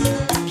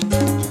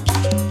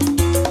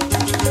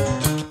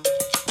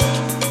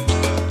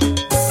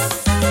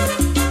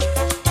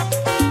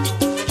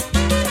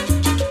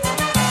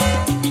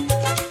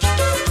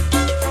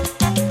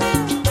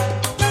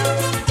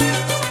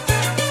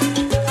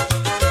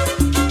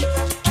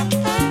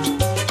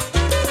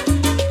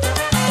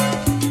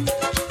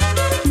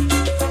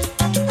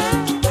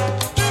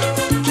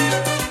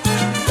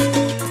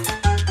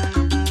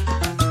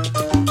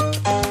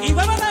 Y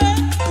vuelvo otra vez,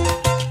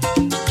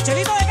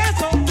 chelito de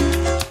queso,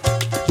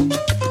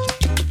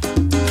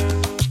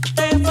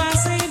 te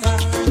fascina.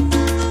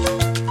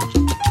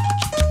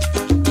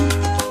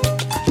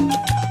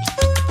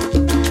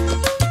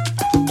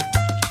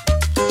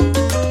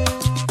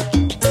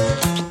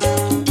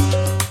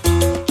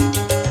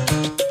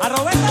 A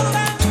Roberto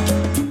Durán,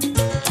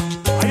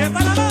 allá en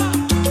Panamá,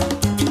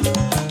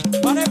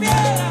 pone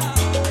piedra.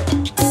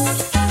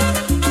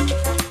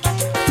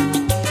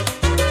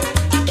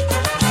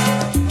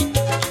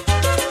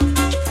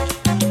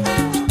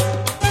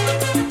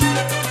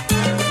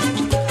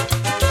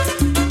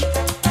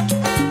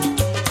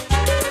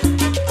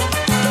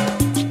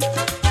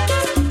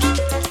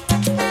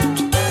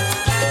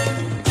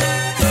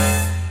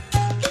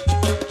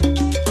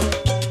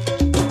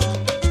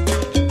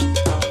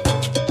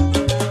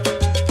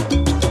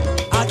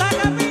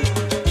 Ataca a mí,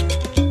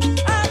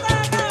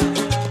 ataca.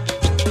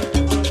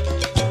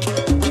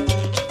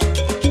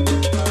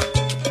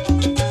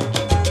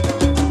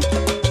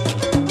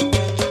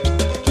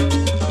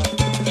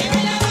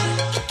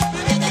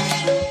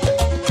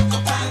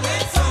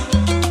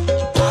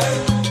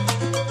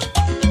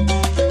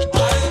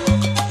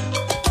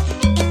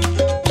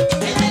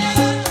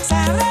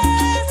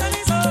 Sabroso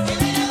mi son,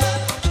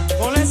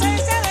 con la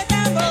esencia de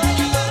tango,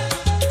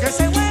 que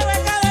se mueve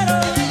el cadero,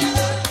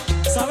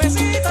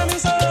 suavecito mi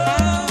son.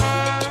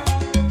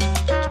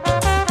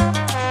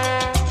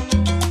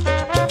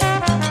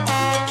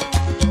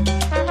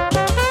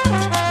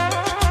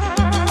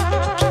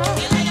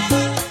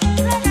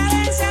 La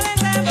cadencia del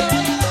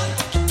tango,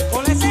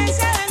 con la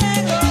esencia del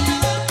negro,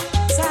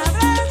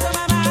 sabroso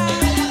mamá,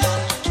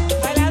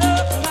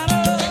 bailador,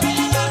 tumbador.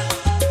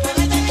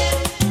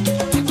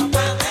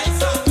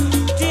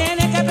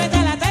 Tienes que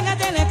apretar la tanga,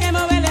 tienes que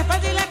mover la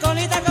espalda y la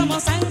colita como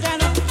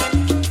zángano.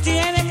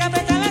 Tienes que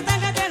apretar la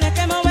tanga, tienes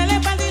que mover la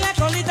espalda y la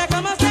colita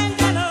como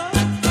zángano.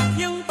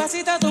 Y un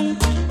pasito tum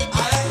tum,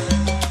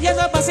 y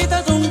otro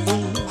pasito tum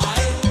tum,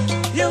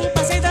 y un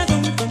pasito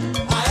tum tum,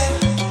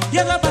 y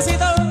otro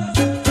pasito,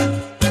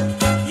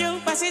 y un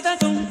pasito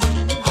tum tum,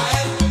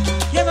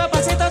 y otro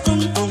pasito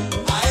tum tum,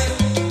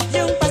 y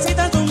un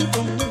pasito tum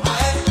tum,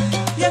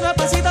 y otro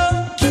pasito.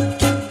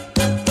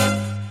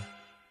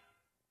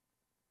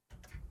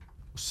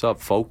 What's up,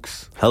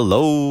 folks?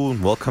 Hello,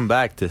 and welcome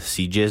back to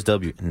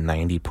CJSW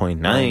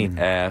 90.9.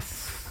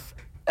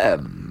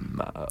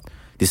 FM.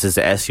 This is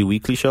the SU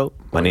Weekly Show.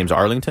 My name's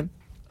Arlington.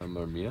 I'm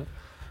Armia.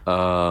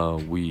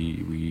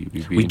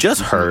 We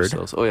just heard.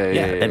 ourselves. Oh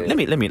yeah. Let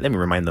me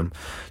remind them.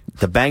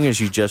 The bangers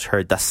you just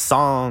heard, the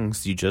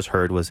songs you just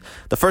heard was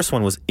the first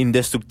one was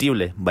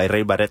Indestructible by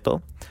Rey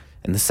Barreto,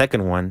 and the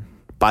second one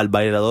Pal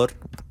Bailador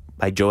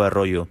by Joe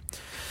Arroyo.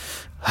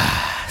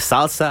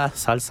 Salsa.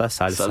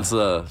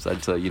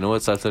 You know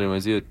what salsa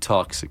reminds you of?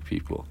 Toxic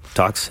people.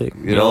 Toxic.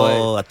 You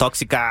know a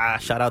toxica.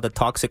 Shout out the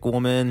toxic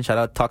woman. Shout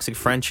out toxic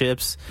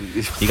friendships.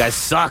 You guys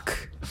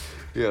suck.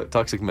 Yeah,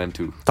 toxic men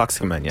too.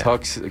 Toxic men, yeah.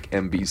 Toxic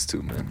MBs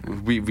too,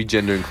 man. We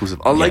gender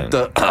inclusive. Unlike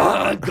the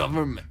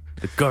government.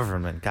 The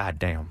government,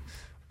 goddamn.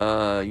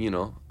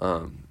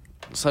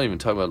 Let's not even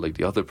talk about like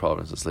the other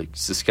provinces. Like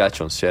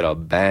Saskatchewan straight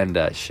out banned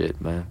that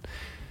shit, man.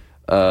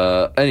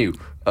 Anyway,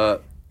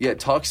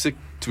 toxic.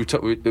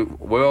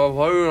 While we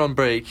were on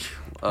break,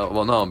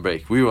 not on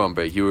break. We were on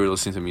break. You were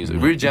listening to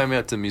music. We were jamming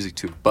out to music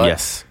too. But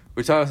yes,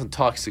 we're talking about some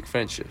toxic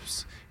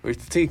friendships. We're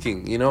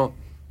thinking,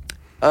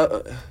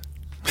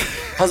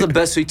 how's the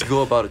best way to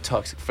go about a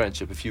toxic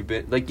friendship? If you've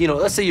been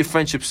let's say your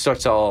friendship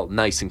starts out all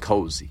nice and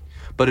cozy,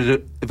 but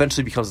it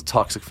eventually becomes a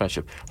toxic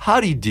friendship. How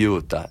do you deal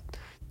with that?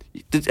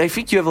 I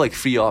think you have like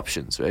 3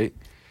 options, right?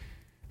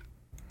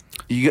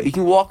 You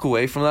can walk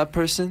away from that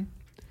person.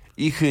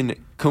 You can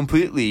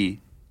completely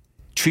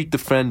treat the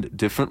friend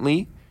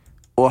differently,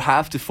 or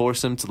have to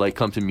force them to like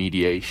come to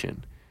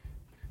mediation.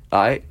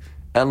 Alright?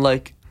 And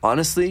like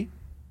honestly,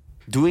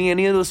 doing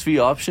any of those 3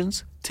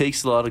 options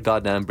takes a lot of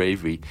goddamn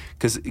bravery.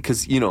 Because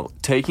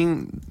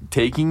taking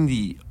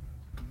the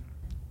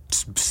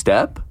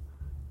step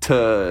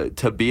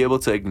to be able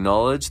to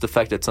acknowledge the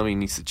fact that something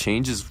needs to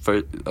change is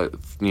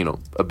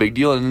a big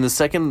deal. And then the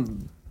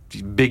second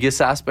biggest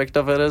aspect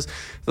of it is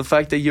the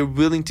fact that you're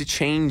willing to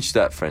change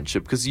that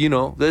friendship, because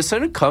there's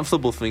certain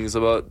comfortable things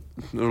about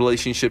a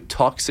relationship,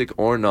 toxic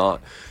or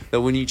not,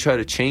 that when you try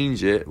to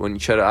change it, when you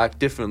try to act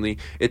differently,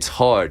 it's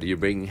hard. You're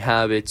breaking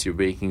habits, you're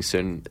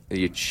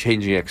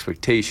changing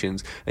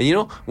expectations.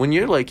 And when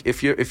you're like,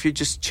 if you're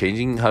just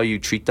changing how you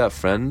treat that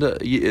friend,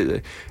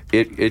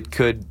 it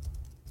could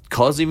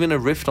cause even a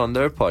rift on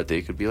their part.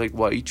 They could be like,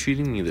 why are you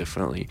treating me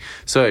differently?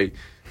 Sorry,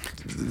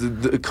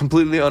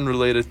 completely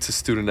unrelated to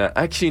student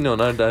actually no,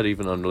 not that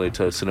even unrelated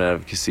to student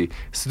advocacy.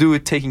 It's to do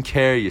with taking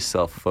care of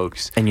yourself,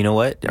 folks. And you know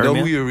what? Know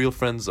who your real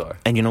friends are.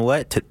 And you know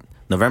what?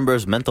 November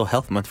is Mental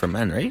Health Month for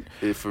men, right?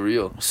 Yeah, for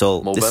real.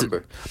 So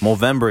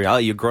Movember. Oh,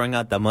 you're growing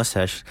out that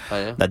mustache,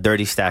 that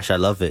dirty stash. I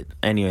love it.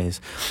 Anyways,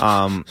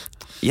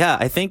 yeah,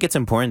 I think it's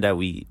important that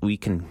we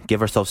can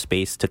give ourselves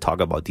space to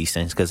talk about these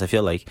things, because I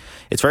feel like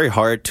it's very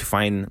hard to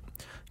find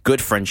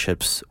good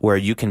friendships where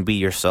you can be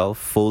yourself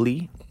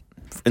fully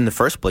in the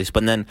first place.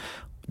 But then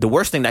the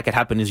worst thing that could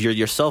happen is you're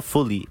yourself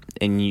fully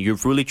and you're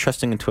really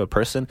trusting into a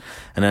person,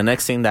 and the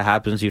next thing that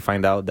happens, you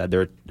find out that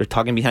they're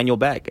talking behind your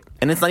back,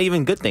 and it's not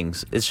even good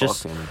things. It's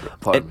just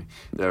pardon me.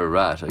 They're a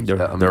rat. They're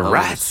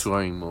rats. In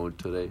swearing mode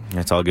today.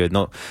 It's all good.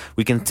 No,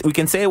 we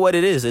can say what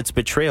it is. It's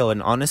betrayal,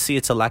 and honestly,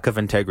 it's a lack of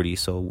integrity.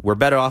 So we're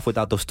better off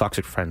without those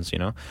toxic friends,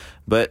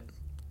 But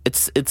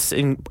it's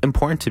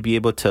important to be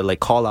able to like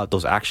call out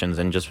those actions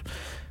and just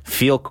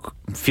feel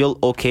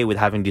okay with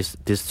having these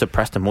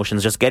suppressed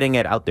emotions, just getting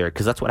it out there,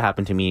 because that's what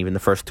happened to me even the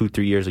first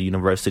 2-3 years of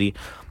university.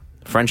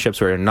 Friendships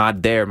were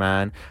not there,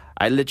 man.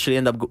 I literally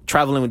end up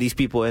traveling with these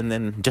people, and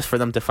then just for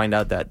them to find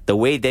out that the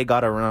way they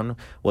got around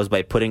was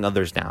by putting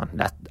others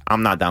down.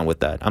 I'm not down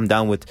with that. I'm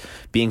down with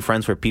being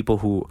friends with people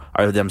who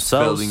are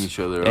themselves, building each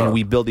other and up.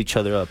 we build each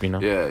other up.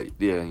 Yeah.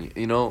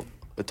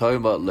 Talking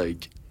about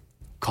like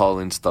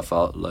calling stuff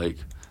out, like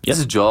it's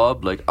a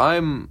job. Like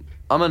I'm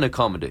an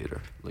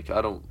accommodator. Like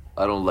I don't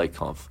like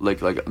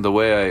conflict. Like the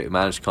way I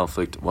manage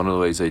conflict, one of the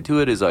ways I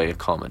do it is I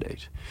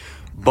accommodate.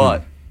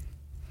 But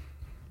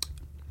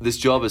this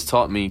job has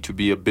taught me to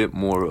be a bit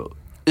more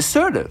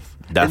assertive.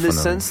 Definitely. In the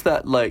sense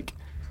that like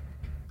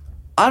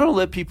I don't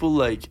let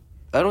people I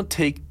don't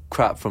take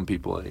crap from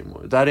people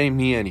anymore. That ain't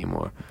me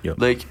anymore. Yep.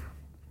 Like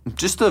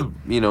just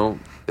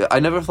I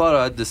never thought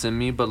I had this in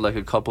me, but like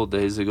a couple of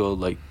days ago,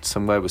 like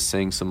some guy was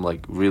saying some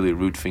like really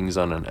rude things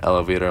on an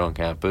elevator on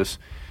campus,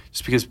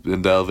 just because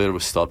the elevator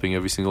was stopping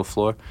every single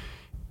floor.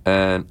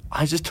 And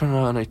I just turned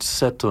around and I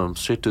said to him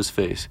straight to his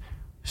face,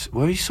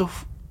 "Why are you so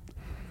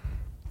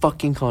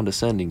fucking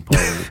condescending?"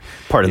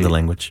 Pardon the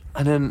language.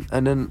 And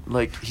then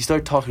like he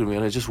started talking to me,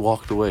 and I just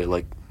walked away.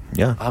 Like,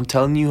 yeah, I'm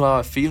telling you how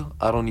I feel.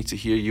 I don't need to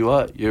hear you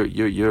out.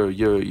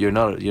 You're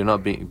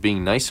not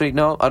being nice right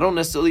now. I don't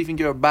necessarily think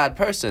you're a bad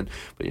person,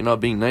 but you're not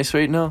being nice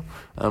right now.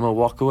 I'm gonna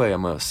walk away.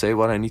 I'm gonna say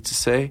what I need to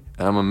say,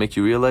 and I'm gonna make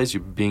you realize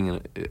you're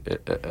being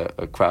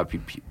a crappy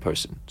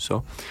person.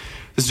 So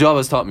this job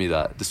has taught me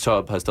that. This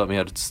job has taught me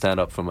how to stand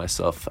up for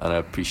myself, and I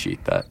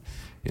appreciate that.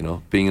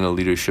 Being in a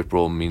leadership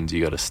role means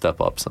you got to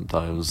step up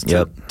sometimes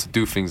to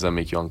do things that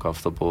make you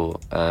uncomfortable,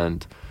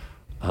 and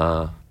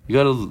you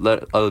got to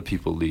let other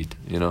people lead.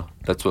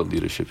 That's what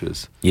leadership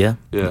is. Yeah.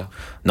 Yeah.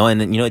 No,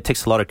 and then, it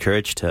takes a lot of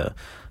courage to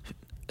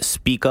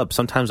speak up.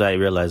 Sometimes I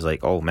realize,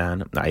 like, oh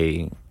man,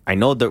 I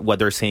know that what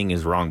they're saying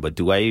is wrong, but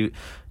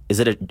is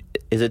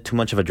it too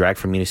much of a drag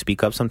for me to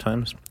speak up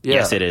sometimes? Yeah.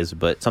 Yes, it is,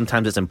 but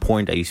sometimes it's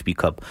important that you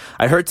speak up.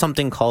 I heard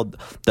something called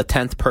the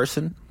 10th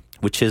person,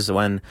 which is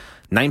when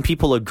 9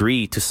 people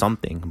agree to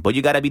something, but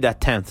you got to be that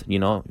 10th,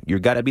 you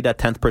got to be that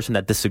 10th person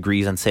that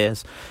disagrees and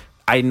says,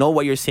 I know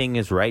what you're saying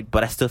is right,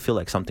 but I still feel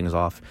like something's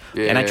off.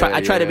 And I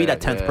try to be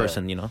that 10th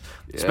person, you know,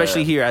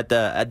 especially here at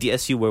the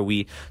SU, where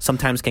we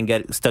sometimes can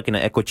get stuck in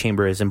an echo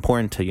chamber. It's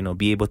important to, you know,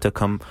 be able to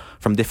come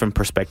from different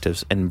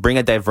perspectives and bring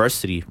a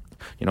diversity,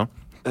 you know.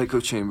 Echo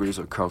chambers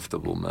are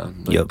comfortable,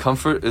 man. Like,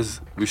 comfort is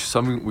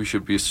something we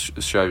should be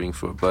striving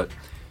for, but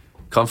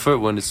comfort,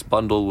 when it's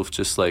bundled with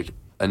just like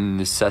a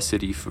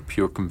necessity for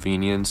pure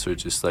convenience or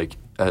just like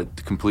a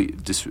complete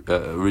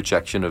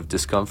rejection of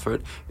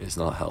discomfort, is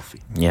not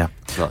healthy. Yeah.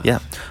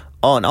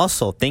 Oh, and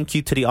also, thank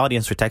you to the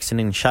audience for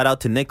texting in. Shout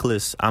out to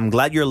Nicholas. I'm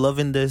glad you're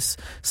loving this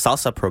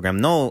salsa program.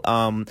 No,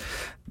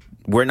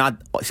 we're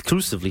not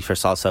exclusively for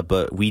salsa,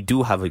 but we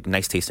do have a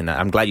nice taste in that.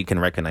 I'm glad you can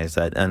recognize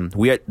that. And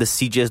we're at the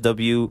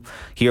CJSW.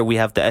 Here we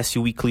have the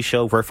SU Weekly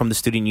Show. We're from the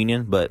Student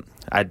Union, but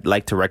I'd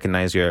like to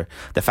recognize the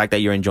fact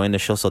that you're enjoying the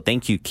show. So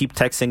thank you. Keep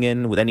texting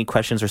in with any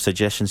questions or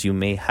suggestions you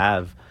may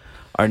have.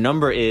 Our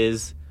number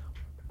is...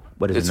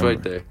 What is it's the number?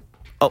 Right there.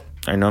 Oh,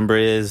 our number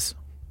is...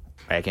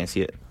 I can't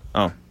see it.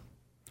 Oh.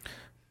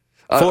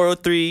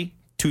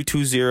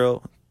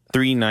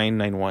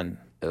 403-220-3991.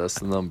 Yeah, that's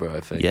the number, I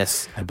think.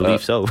 Yes, I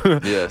believe so.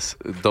 Yes,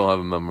 don't have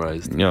it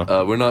memorized. No.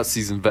 We're not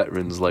seasoned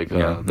veterans like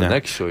the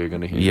next show you're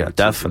going to hear. Yeah,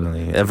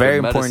 definitely. A very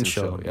important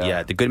show.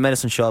 Yeah, the Good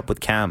Medicine Show up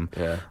with Cam.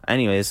 Yeah.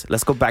 Anyways,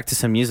 let's go back to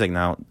some music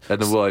now.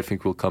 And then I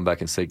think we'll come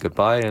back and say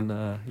goodbye and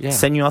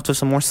send you off to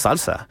some more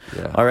salsa.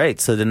 Yeah. All right,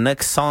 so the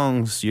next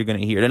songs you're going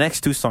to hear, the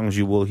next two songs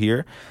you will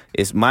hear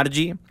is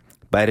Margie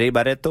by Rey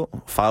Barreto,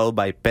 followed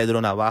by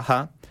Pedro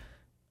Navaja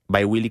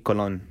by Willie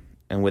Colon.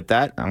 And with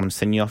that, I'm going to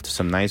send you off to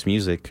some nice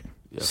music.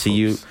 Yeah, See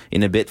you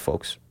in a bit,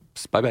 folks.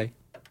 Bye-bye.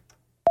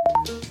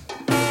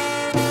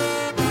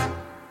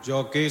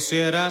 Yo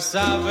quisiera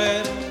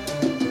saber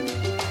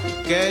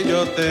qué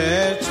yo te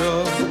he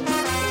hecho.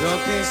 Yo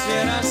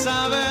quisiera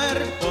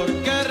saber por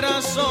qué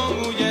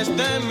razón huyes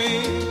de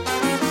mí.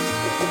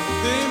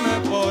 Dime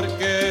por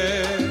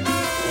qué,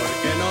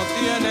 porque no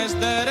tienes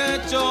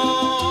derecho.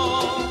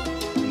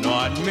 No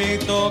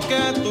admito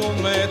que tú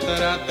me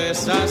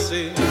trates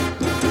así.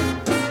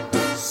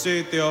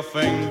 Si te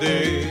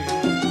ofendí,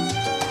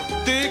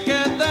 di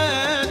que te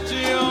he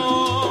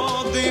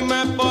hecho.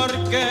 Dime por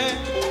qué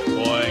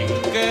o en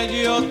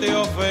qué yo te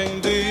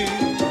ofendí.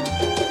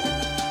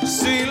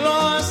 Si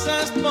lo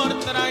haces por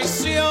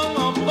traición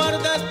o por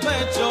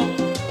despecho,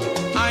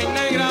 ay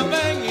negra,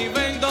 ven y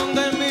ven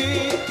donde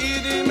mí y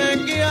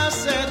dime qué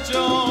has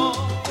hecho.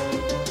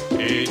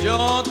 Y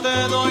yo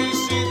te doy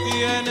si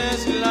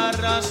tienes la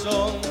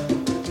razón.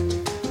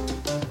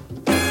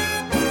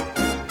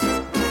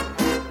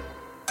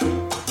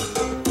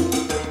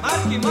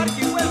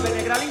 Marky, vuelve,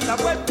 negra linda,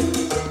 vuelve.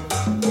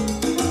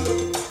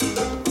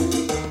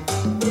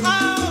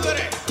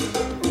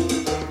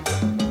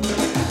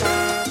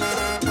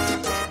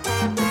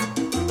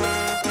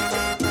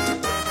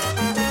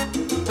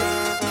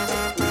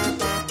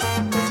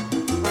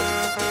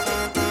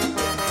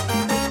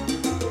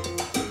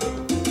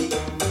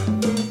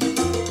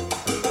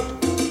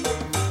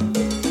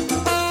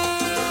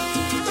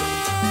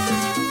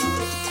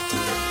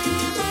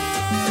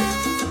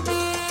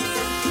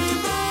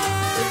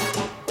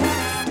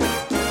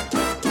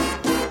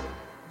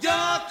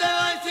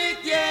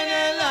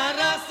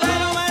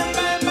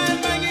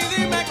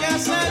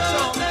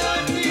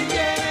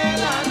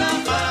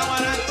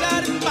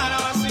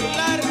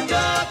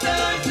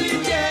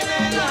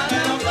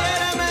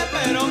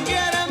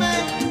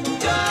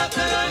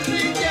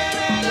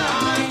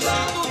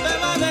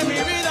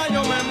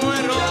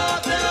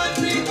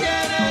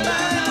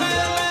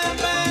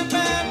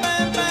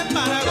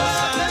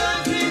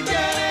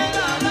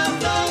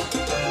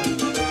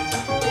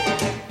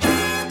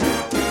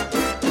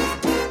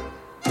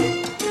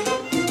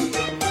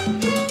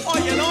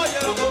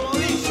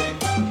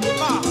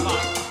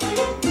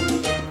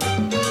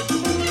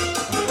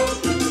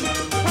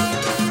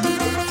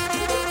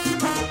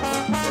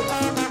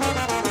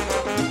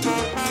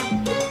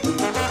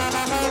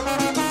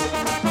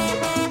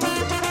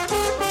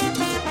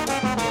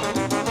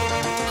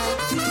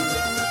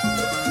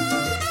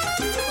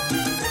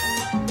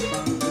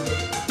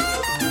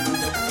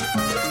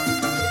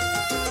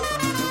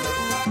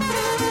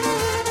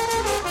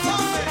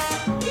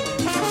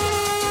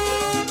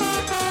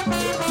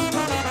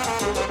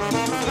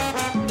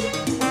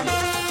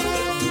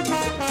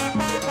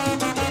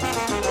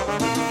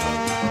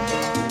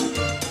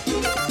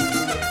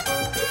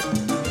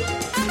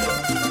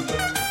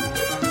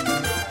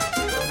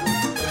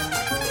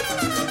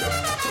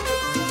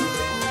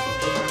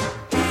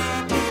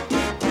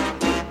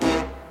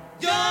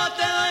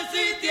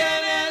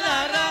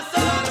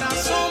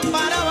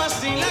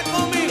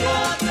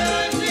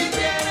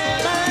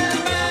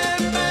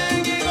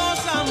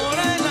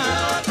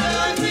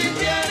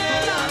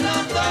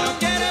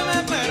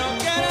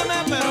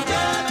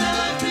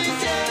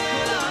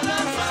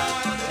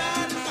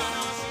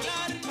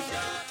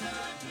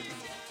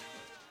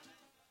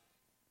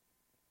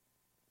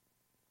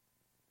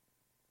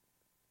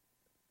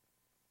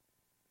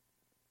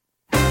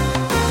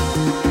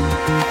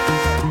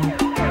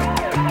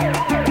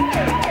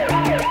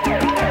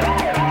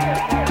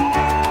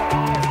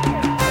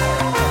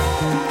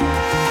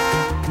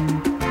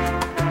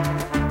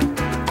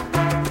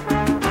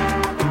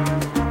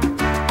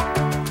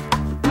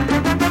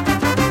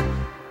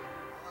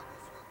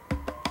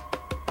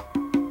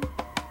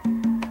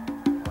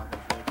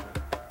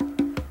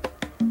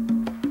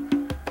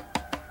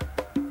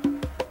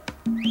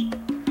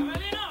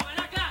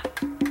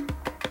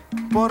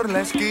 Por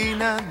la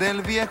esquina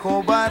del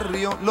viejo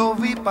barrio lo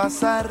vi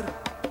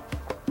pasar,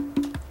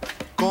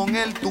 con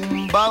el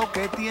tumbao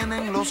que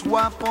tienen los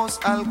guapos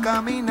al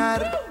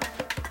caminar,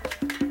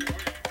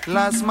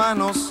 las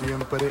manos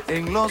siempre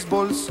en los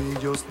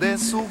bolsillos de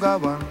su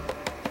gabán,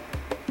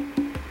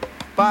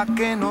 pa'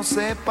 que no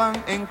sepan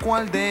en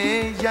cuál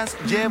de ellas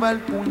lleva el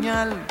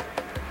puñal.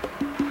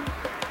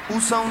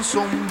 Usa un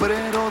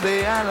sombrero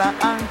de ala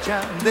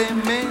ancha de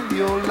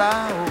medio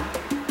lado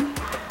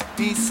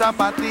y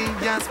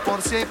zapatillas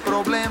por si hay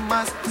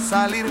problemas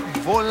salir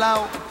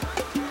volado.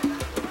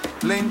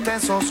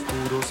 Lentes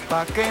oscuros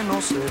pa' que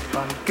no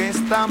sepan que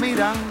está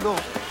mirando,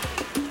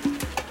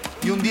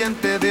 y un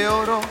diente de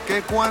oro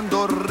que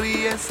cuando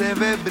ríe se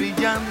ve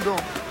brillando.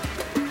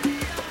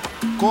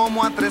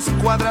 Como a 3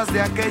 cuadras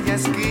de aquella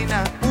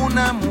esquina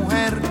una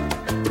mujer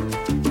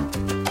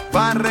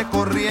va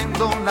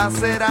recorriendo la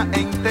acera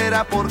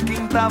entera por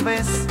 5ª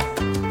vez,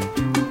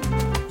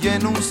 y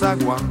en un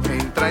zaguán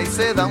entra y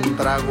se da un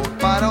trago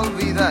para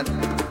olvidar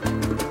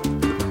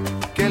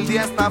que el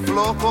día está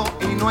flojo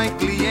y no hay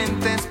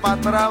clientes para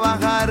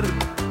trabajar.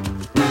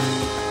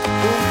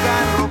 Un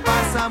carro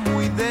pasa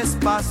muy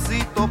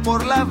despacito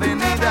por la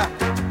avenida,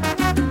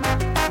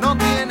 no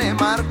tiene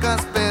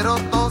marcas pero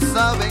todos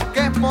saben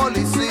que es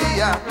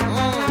policía.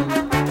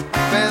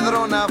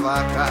 Pedro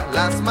Navaja,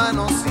 las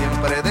manos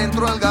siempre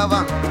dentro del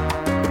gabán,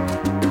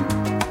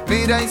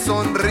 mira y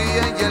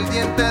sonríe y el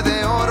diente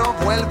de oro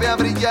vuelve a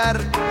brillar.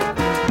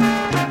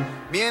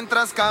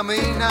 Mientras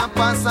camina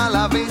pasa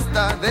la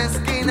vista de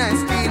esquina a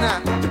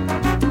esquina,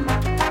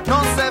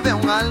 no se ve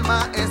un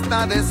alma,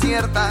 está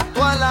desierta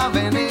toda la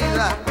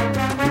avenida.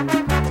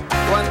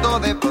 Cuando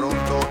de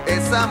pronto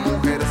esa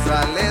mujer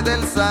sale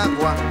del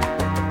zaguán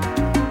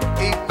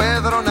y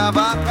Pedro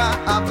Navaja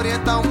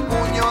aprieta un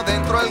puño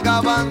dentro del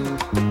gabán.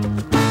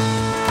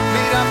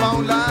 Mira pa'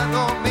 un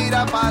lado,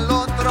 mira pa' el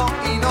otro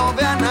y no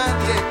ve a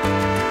nadie.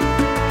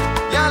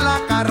 Ya la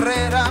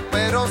carrera,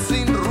 pero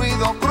sin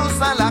ruido,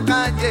 cruza la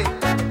calle.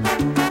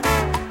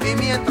 Y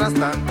mientras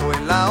tanto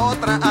en la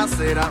otra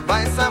acera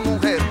va esa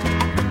mujer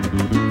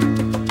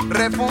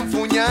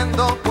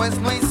refunfuñando, pues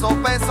no hizo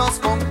pesos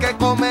con qué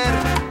comer.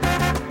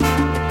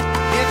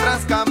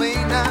 Mientras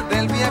camina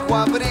del viejo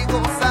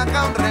abrigo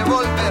saca un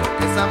revólver.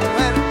 Esa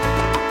mujer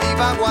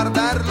iba a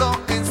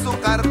guardarlo en su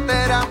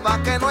cartera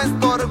pa' que no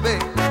estorbe.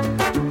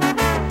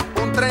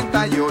 Un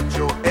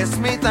 38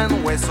 Smith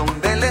 &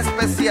 Wesson del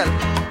especial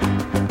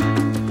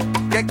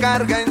que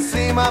carga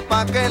encima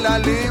pa' que la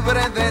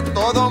libre de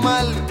todo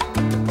mal.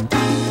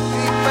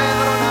 Y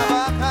Pedro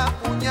Navaja,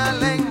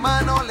 puñal en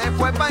mano, le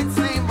fue pa'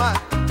 encima.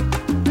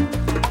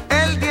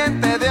 El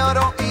diente de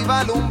oro iba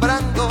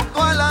alumbrando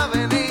toda la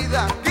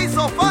avenida.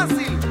 Quiso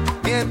fácil,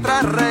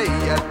 mientras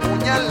reía el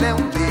puñal le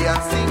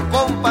hundía sin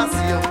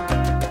compasión.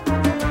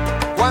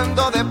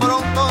 Cuando de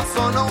pronto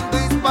sonó un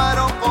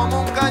disparo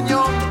como un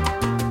cañón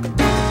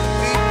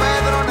y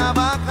Pedro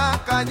Navaja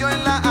cayó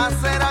en la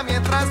acera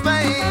mientras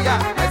veía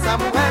a esa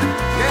mujer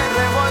que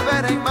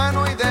revólver en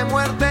mano y de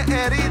muerte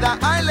herida.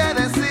 Ay, le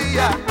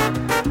decía,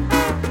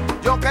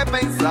 yo que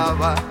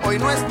pensaba, hoy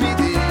no es mi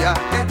día,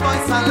 estoy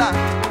salada.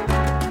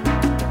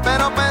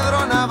 Pero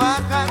Pedro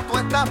Navaja, tú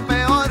estás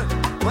peor,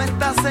 tú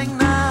estás en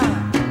nada.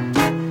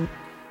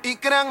 Y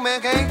créanme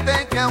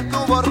gente que aunque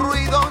hubo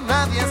ruido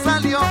nadie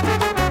salió.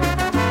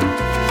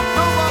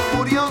 No hubo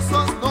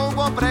curiosos, no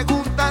hubo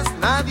preguntas,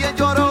 nadie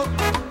lloró.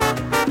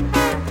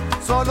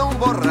 Solo un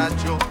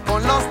borracho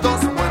con los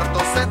 2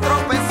 muertos se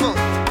tropezó.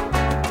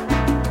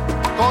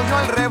 Cogió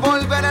el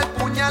revólver, el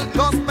puñal,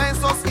 los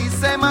pesos y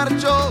se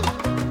marchó.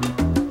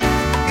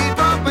 Y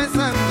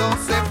tropezando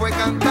se fue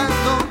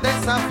cantando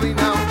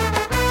desafinado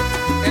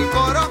el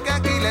coro que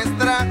aquí les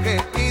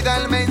traje y da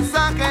el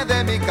mensaje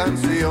de mi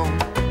canción.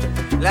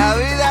 La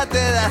vida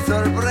te da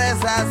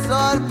sorpresa,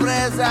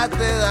 sorpresa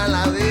te da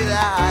la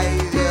vida,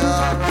 ay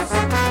Dios.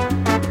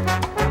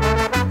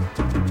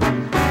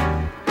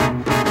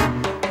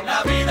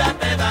 La vida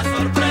te da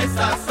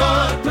sorpresas,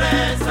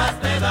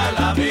 sorpresas te da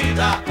la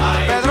vida,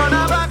 ay Pedro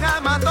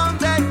Navaja, matón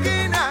de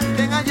esquina,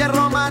 quien a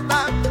hierro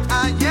mata,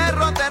 a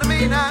hierro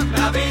termina.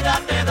 La vida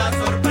te da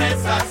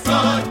sorpresas,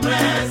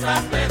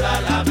 sorpresas te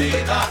da la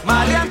vida.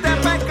 Maleante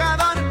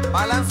pescador,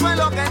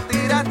 balanzuelo que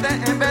tiraste,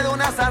 en vez de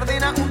una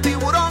sardina, un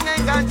tiburón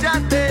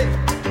enganchaste.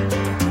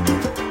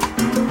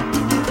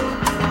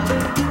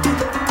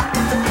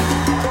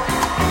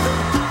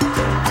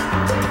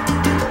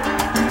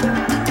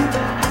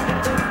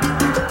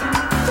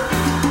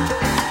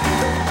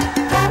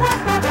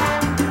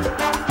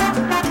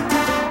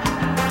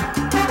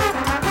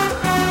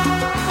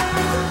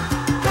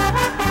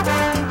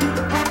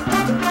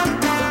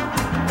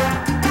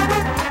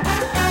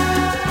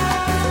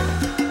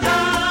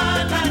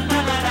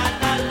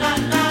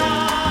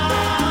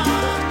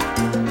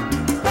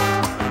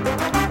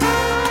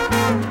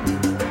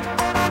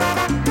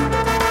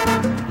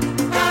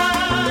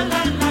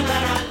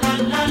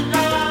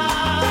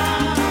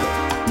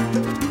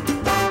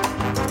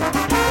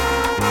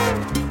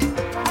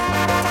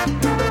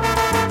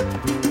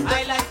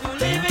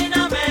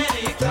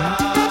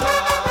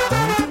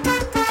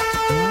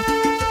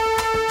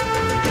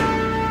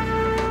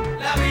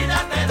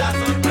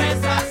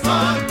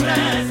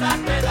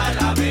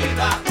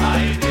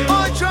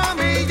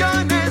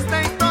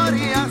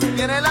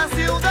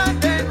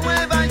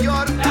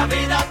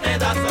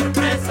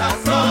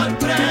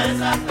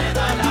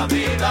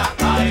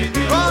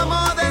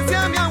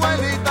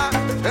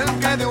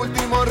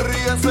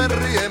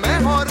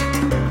 mejor.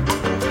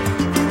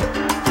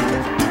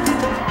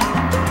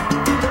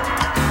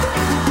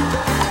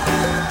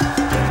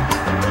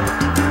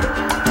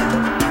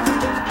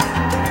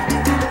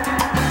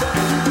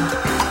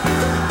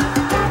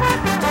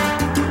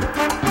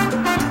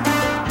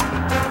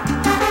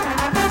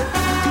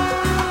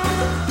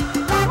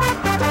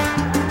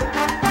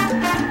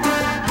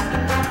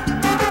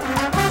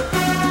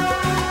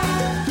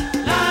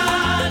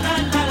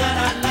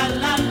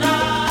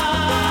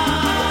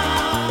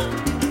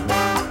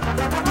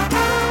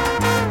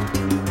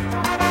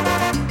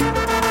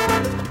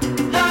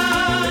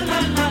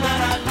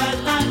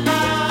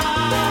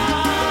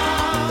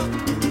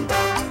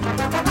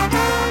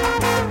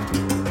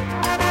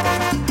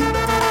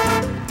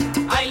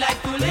 I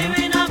like to live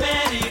in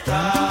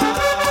America.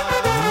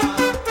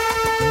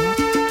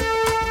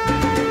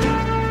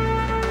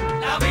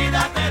 La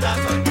vida te da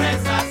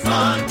sorpresas,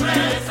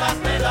 sorpresas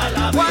te da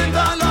la vida.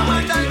 Cuando lo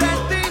manda el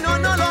destino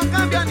no lo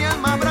cambia ni el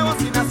más bravo.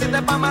 Si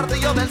naciste pa'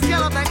 martillo del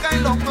cielo te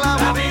caen los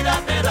clavos. La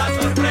vida te da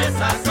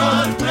sorpresas,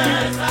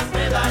 sorpresas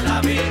te da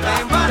la vida.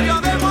 En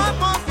barrio de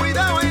guapo,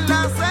 cuidado en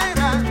la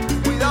acera.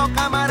 Cuidado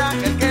cámara,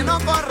 que el que no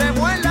corre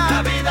vuela.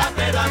 La vida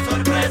te da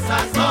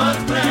sorpresas,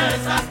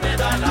 sorpresas te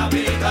da la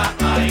vida.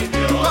 Ay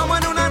Dios. Como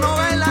en una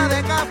novela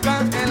de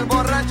Kafka, el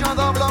borracho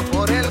dobló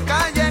por el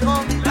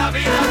callejón. La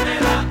vida te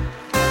da.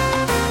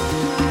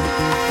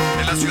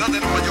 En la ciudad de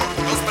Nueva York,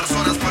 2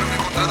 personas fueron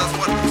encontradas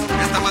muertas.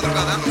 Esta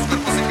madrugada, los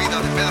cuerpos sin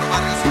vida de Pedro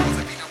Barrios y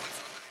Josefina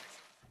Wilson.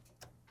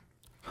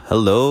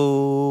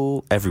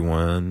 Hello,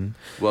 everyone.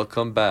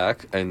 Welcome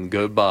back and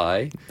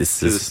goodbye to the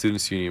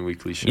Students Union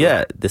Weekly Show.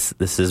 Yeah, this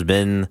has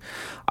been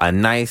a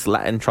nice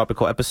Latin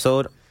tropical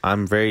episode.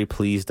 I'm very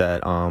pleased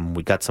that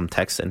we got some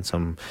texts and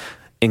some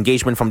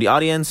engagement from the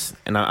audience,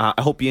 and I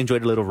hope you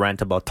enjoyed a little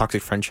rant about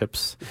toxic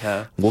friendships.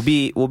 Yeah.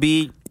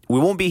 We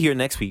won't be here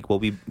next week. We'll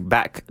be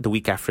back the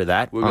week after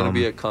that. We're going to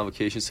be at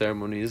convocation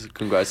ceremonies.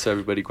 Congrats to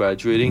everybody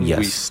graduating. Yes.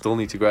 We still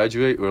need to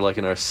graduate. We're like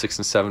in our 6th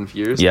and 7th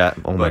years. Yeah.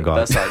 Oh my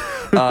God.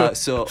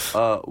 That's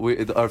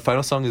our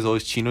final song is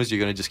always Chinos.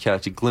 You're going to just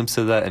catch a glimpse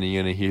of that, and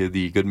you're going to hear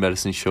the Good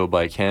Medicine Show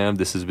by Cam.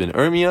 This has been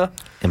Ermia.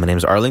 And my name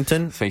is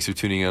Arlington. Thanks for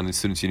tuning in on the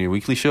Students Union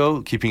Weekly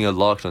Show. Keeping it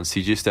locked on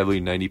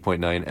CJSW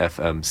 90.9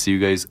 FM. See you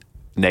guys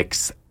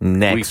next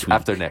week.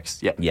 After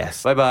next. Yeah.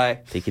 Yes. Bye-bye.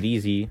 Take it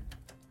easy.